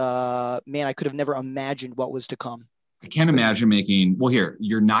because, man, I could have never imagined what was to come. I can't imagine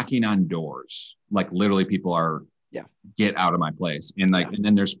you're knocking on doors. Like literally people are, get out of my place. And and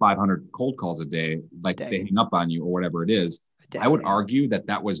then there's 500 cold calls a day, they hang up on you or whatever it is. I would argue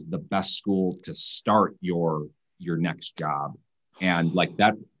that was the best school to start your next job. And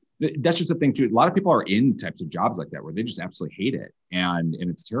that's just the thing too. A lot of people are in types of jobs like that where they just absolutely hate it. And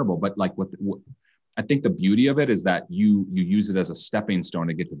it's terrible. But I think the beauty of it is that you use it as a stepping stone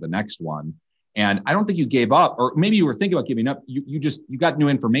to get to the next one. And I don't think you gave up, or maybe you were thinking about giving up. You got new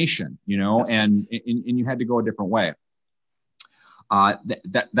information, and you had to go a different way.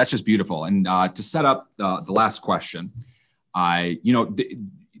 That's just beautiful. And to set up the last question, there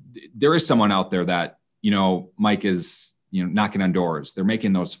is someone out there that, Mike is, knocking on doors. They're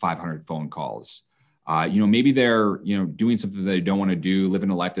making those 500 phone calls. Maybe they're, doing something they don't want to do, living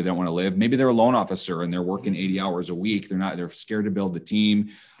a life they don't want to live. Maybe they're a loan officer and they're working 80 hours a week. They're scared to build the team,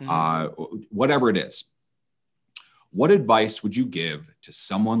 whatever it is. What advice would you give to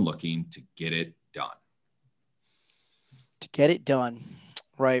someone looking to get it done? To get it done,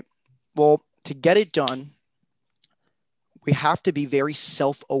 right? Well, to get it done, we have to be very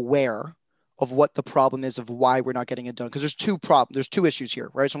self-aware of what the problem is of why we're not getting it done. Because there's two issues here,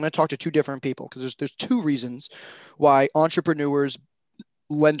 right? So I'm going to talk to two different people because there's two reasons why entrepreneurs,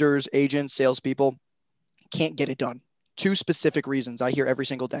 lenders, agents, salespeople can't get it done. Two specific reasons I hear every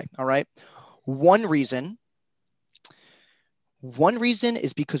single day. All right. One reason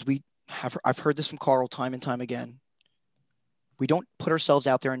is because I've heard this from Carl time and time again. We don't put ourselves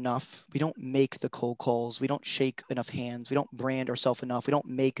out there enough. We don't make the cold calls. We don't shake enough hands. We don't brand ourselves enough. We don't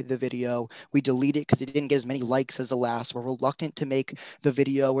make the video. We delete it because it didn't get as many likes as the last. We're reluctant to make the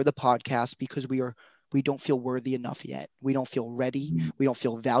video or the podcast because we don't feel worthy enough yet. We don't feel ready. We don't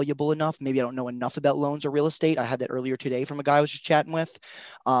feel valuable enough. Maybe I don't know enough about loans or real estate. I had that earlier today from a guy I was just chatting with.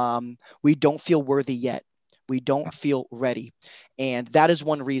 We don't feel worthy yet. We don't feel ready. And that is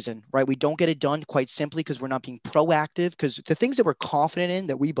one reason, right? We don't get it done quite simply because we're not being proactive, because the things that we're confident in,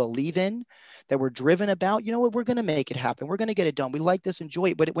 that we believe in, that we're driven about, you know what, we're going to make it happen. We're going to get it done. We like this,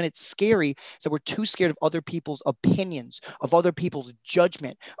 enjoy it. But when it's scary, so we're too scared of other people's opinions, of other people's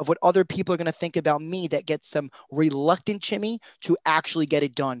judgment, of what other people are going to think about me, that gets them reluctant, Jimmy, to actually get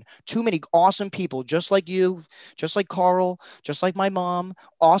it done. Too many awesome people, just like you, just like Carl, just like my mom,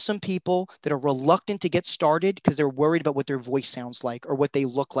 awesome people that are reluctant to get started because they're worried about what their voice sounds like or what they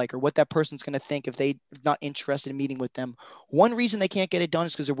look like or what that person's going to think if they're not interested in meeting with them. One reason they can't get it done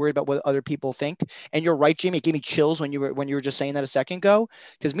is because they're worried about what other people think. And you're right, Jimmy, it gave me chills when you were just saying that a second ago,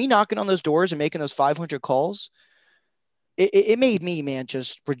 because me knocking on those doors and making those 500 calls, it made me, man,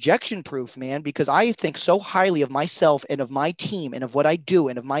 just rejection proof, man, because I think so highly of myself and of my team and of what I do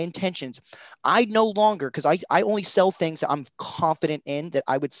and of my intentions. I no longer, because I only sell things that I'm confident in that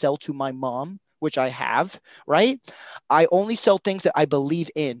I would sell to my mom, which I have, right? I only sell things that I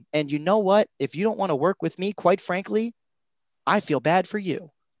believe in. And you know what? If you don't want to work with me, quite frankly, I feel bad for you.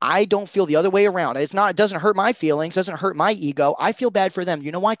 I don't feel the other way around. It doesn't hurt my feelings, doesn't hurt my ego. I feel bad for them.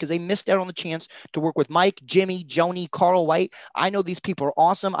 You know why? Because they missed out on the chance to work with Mike, Jimmy, Joni, Carl White. I know these people are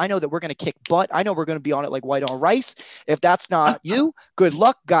awesome. I know that we're going to kick butt. I know we're going to be on it like white on rice. If that's not you, good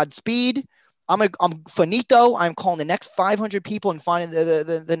luck, Godspeed. I'm finito. I'm calling the next 500 people and finding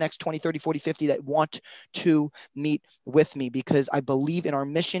the next 20, 30, 40, 50 that want to meet with me, because I believe in our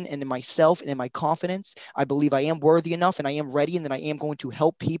mission and in myself and in my confidence. I believe I am worthy enough and I am ready and that I am going to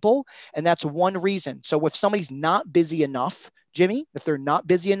help people. And that's one reason. So if somebody's not busy enough, Jimmy, if they're not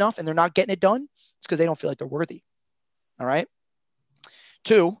busy enough and they're not getting it done, it's because they don't feel like they're worthy. All right.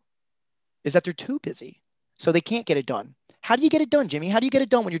 2 is that they're too busy, so they can't get it done. How do you get it done, Jimmy? How do you get it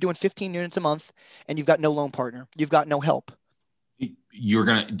done when you're doing 15 units a month and you've got no loan partner? You've got no help. You're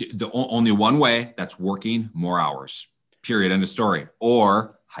going to, the only one way, that's working more hours, period. End of story.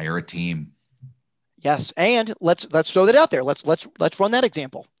 Or hire a team. Yes. And let's throw that out there. Let's run that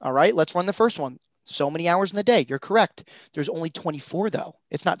example. All right. Let's run the first one. So many hours in the day. You're correct. There's only 24 though.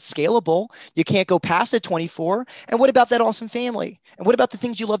 It's not scalable. You can't go past the 24. And what about that awesome family? And what about the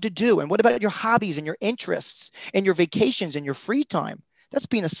things you love to do? And what about your hobbies and your interests and your vacations and your free time? That's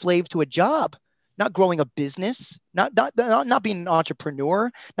being a slave to a job, not growing a business, not being an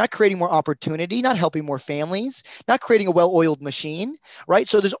entrepreneur, not creating more opportunity, not helping more families, not creating a well-oiled machine, right?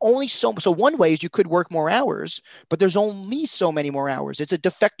 So there's only so one way is you could work more hours, but there's only so many more hours. It's a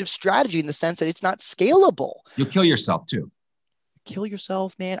defective strategy in the sense that it's not scalable. You'll kill yourself too. Kill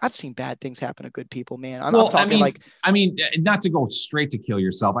yourself, man. I've seen bad things happen to good people, man. I'm talking I mean, not to go straight to kill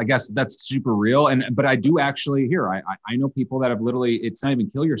yourself. I guess that's super real. But I do actually hear, I know people that have literally, it's not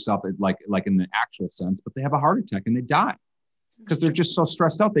even kill yourself, like in the actual sense, but they have a heart attack and they die because they're just so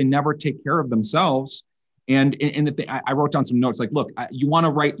stressed out. They never take care of themselves. And the thing, I wrote down some notes like, look, you want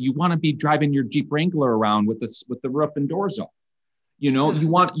to be driving your Jeep Wrangler around with the roof and doors open. You know, you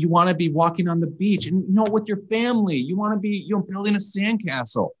want to be walking on the beach and, with your family, you want to be, building a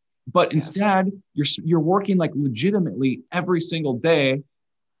sandcastle, but instead you're working like legitimately every single day,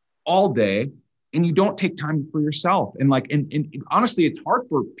 all day, and you don't take time for yourself. And and honestly, it's hard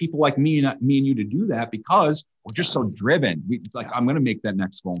for people like me and you to do that because we're just so driven. I'm going to make that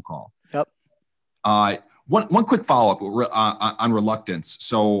next phone call. Yep. One quick follow-up on reluctance.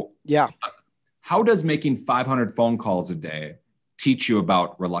 So yeah, how does making 500 phone calls a day teach you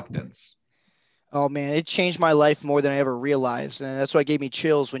about reluctance? Oh man, it changed my life more than I ever realized. And that's why it gave me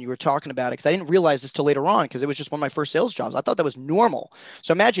chills when you were talking about it, because I didn't realize this till later on, because it was just one of my first sales jobs. I thought that was normal.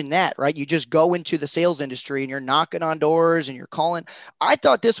 So imagine that, right? You just go into the sales industry and you're knocking on doors and you're calling. I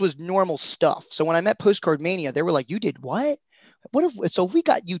thought this was normal stuff. So when I met Postcard Mania, they were like, you did what? So if we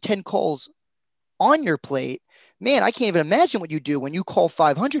got you 10 calls on your plate, man, I can't even imagine what you do when you call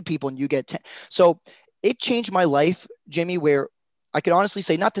 500 people and you get 10. So it changed my life, Jimmy, where I could honestly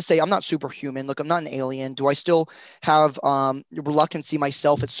say, not to say I'm not superhuman. Look, I'm not an alien. Do I still have reluctancy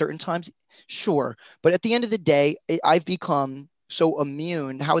myself at certain times? Sure. But at the end of the day, I've become so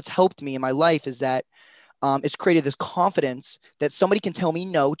immune. How it's helped me in my life is that it's created this confidence that somebody can tell me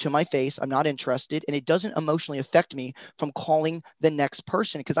no to my face. I'm not interested. And it doesn't emotionally affect me from calling the next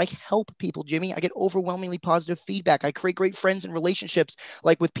person, because I help people, Jimmy. I get overwhelmingly positive feedback. I create great friends and relationships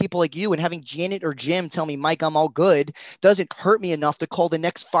like with people like you, and having Janet or Jim tell me, Mike, I'm all good, doesn't hurt me enough to call the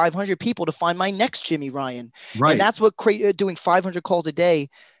next 500 people to find my next Jimmy Ryan. Right. And that's what doing 500 calls a day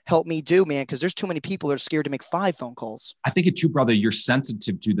help me do, man, because there's too many people that are scared to make 5 phone calls. I think it too, brother, you're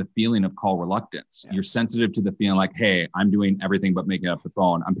sensitive to the feeling of call reluctance. Yeah. You're sensitive to the feeling like, hey, I'm doing everything but making up the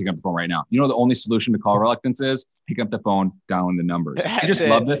phone. I'm picking up the phone right now. The only solution to call reluctance is pick up the phone, dial in the numbers. I just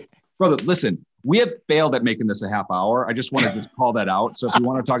loved it. Brother, listen, we have failed at making this a half hour. I just wanted to call that out. So if you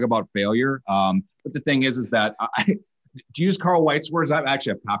want to talk about failure, but the thing is that to use Carl White's words, I've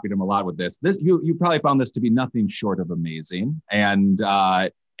copied him a lot with this. You probably found this to be nothing short of amazing. And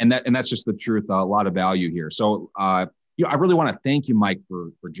that's just the truth. A lot of value here. So, I really want to thank you, Mike,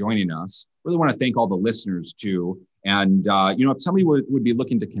 for joining us. Really want to thank all the listeners too. And, if somebody would be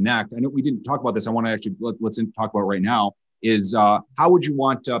looking to connect, I know we didn't talk about this. I want to actually, let's talk about it right now is, how would you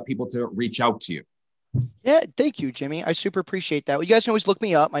want people to reach out to you? Yeah, thank you, Jimmy. I super appreciate that. Well, you guys can always look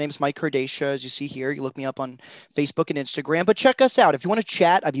me up. My name is Mike Kardasha, as you see here. You look me up on Facebook and Instagram. But check us out. If you want to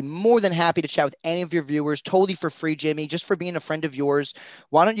chat, I'd be more than happy to chat with any of your viewers, totally for free, Jimmy, just for being a friend of yours.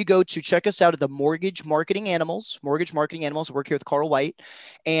 Why don't you go to check us out at the Mortgage Marketing Animals. Mortgage Marketing Animals. Work here with Carl White.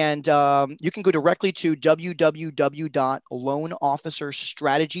 And you can go directly to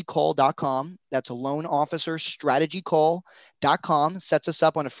www.loanofficerstrategycall.com. That's a loanofficerstrategycall.com. Sets us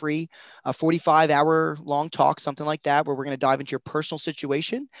up on a free 45-hour long talk, something like that, where we're going to dive into your personal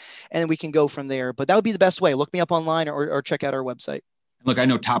situation and then we can go from there. But that would be the best way. Look me up online or check out our website. Look, I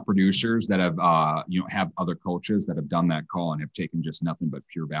know top producers that have, have other coaches that have done that call and have taken just nothing but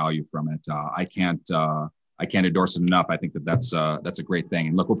pure value from it. I can't endorse it enough. I think that's a great thing.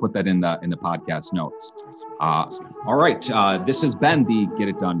 And look, we'll put that in the podcast notes. All right. This has been the Get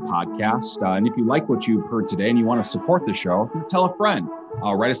It Done podcast. And if you like what you've heard today and you want to support the show, tell a friend.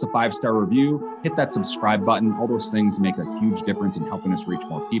 Write us a 5-star review, hit that subscribe button. All those things make a huge difference in helping us reach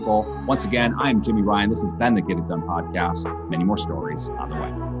more people. Once again, I'm Jimmy Ryan. This has been the Get It Done podcast. Many more stories on the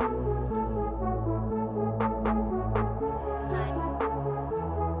way.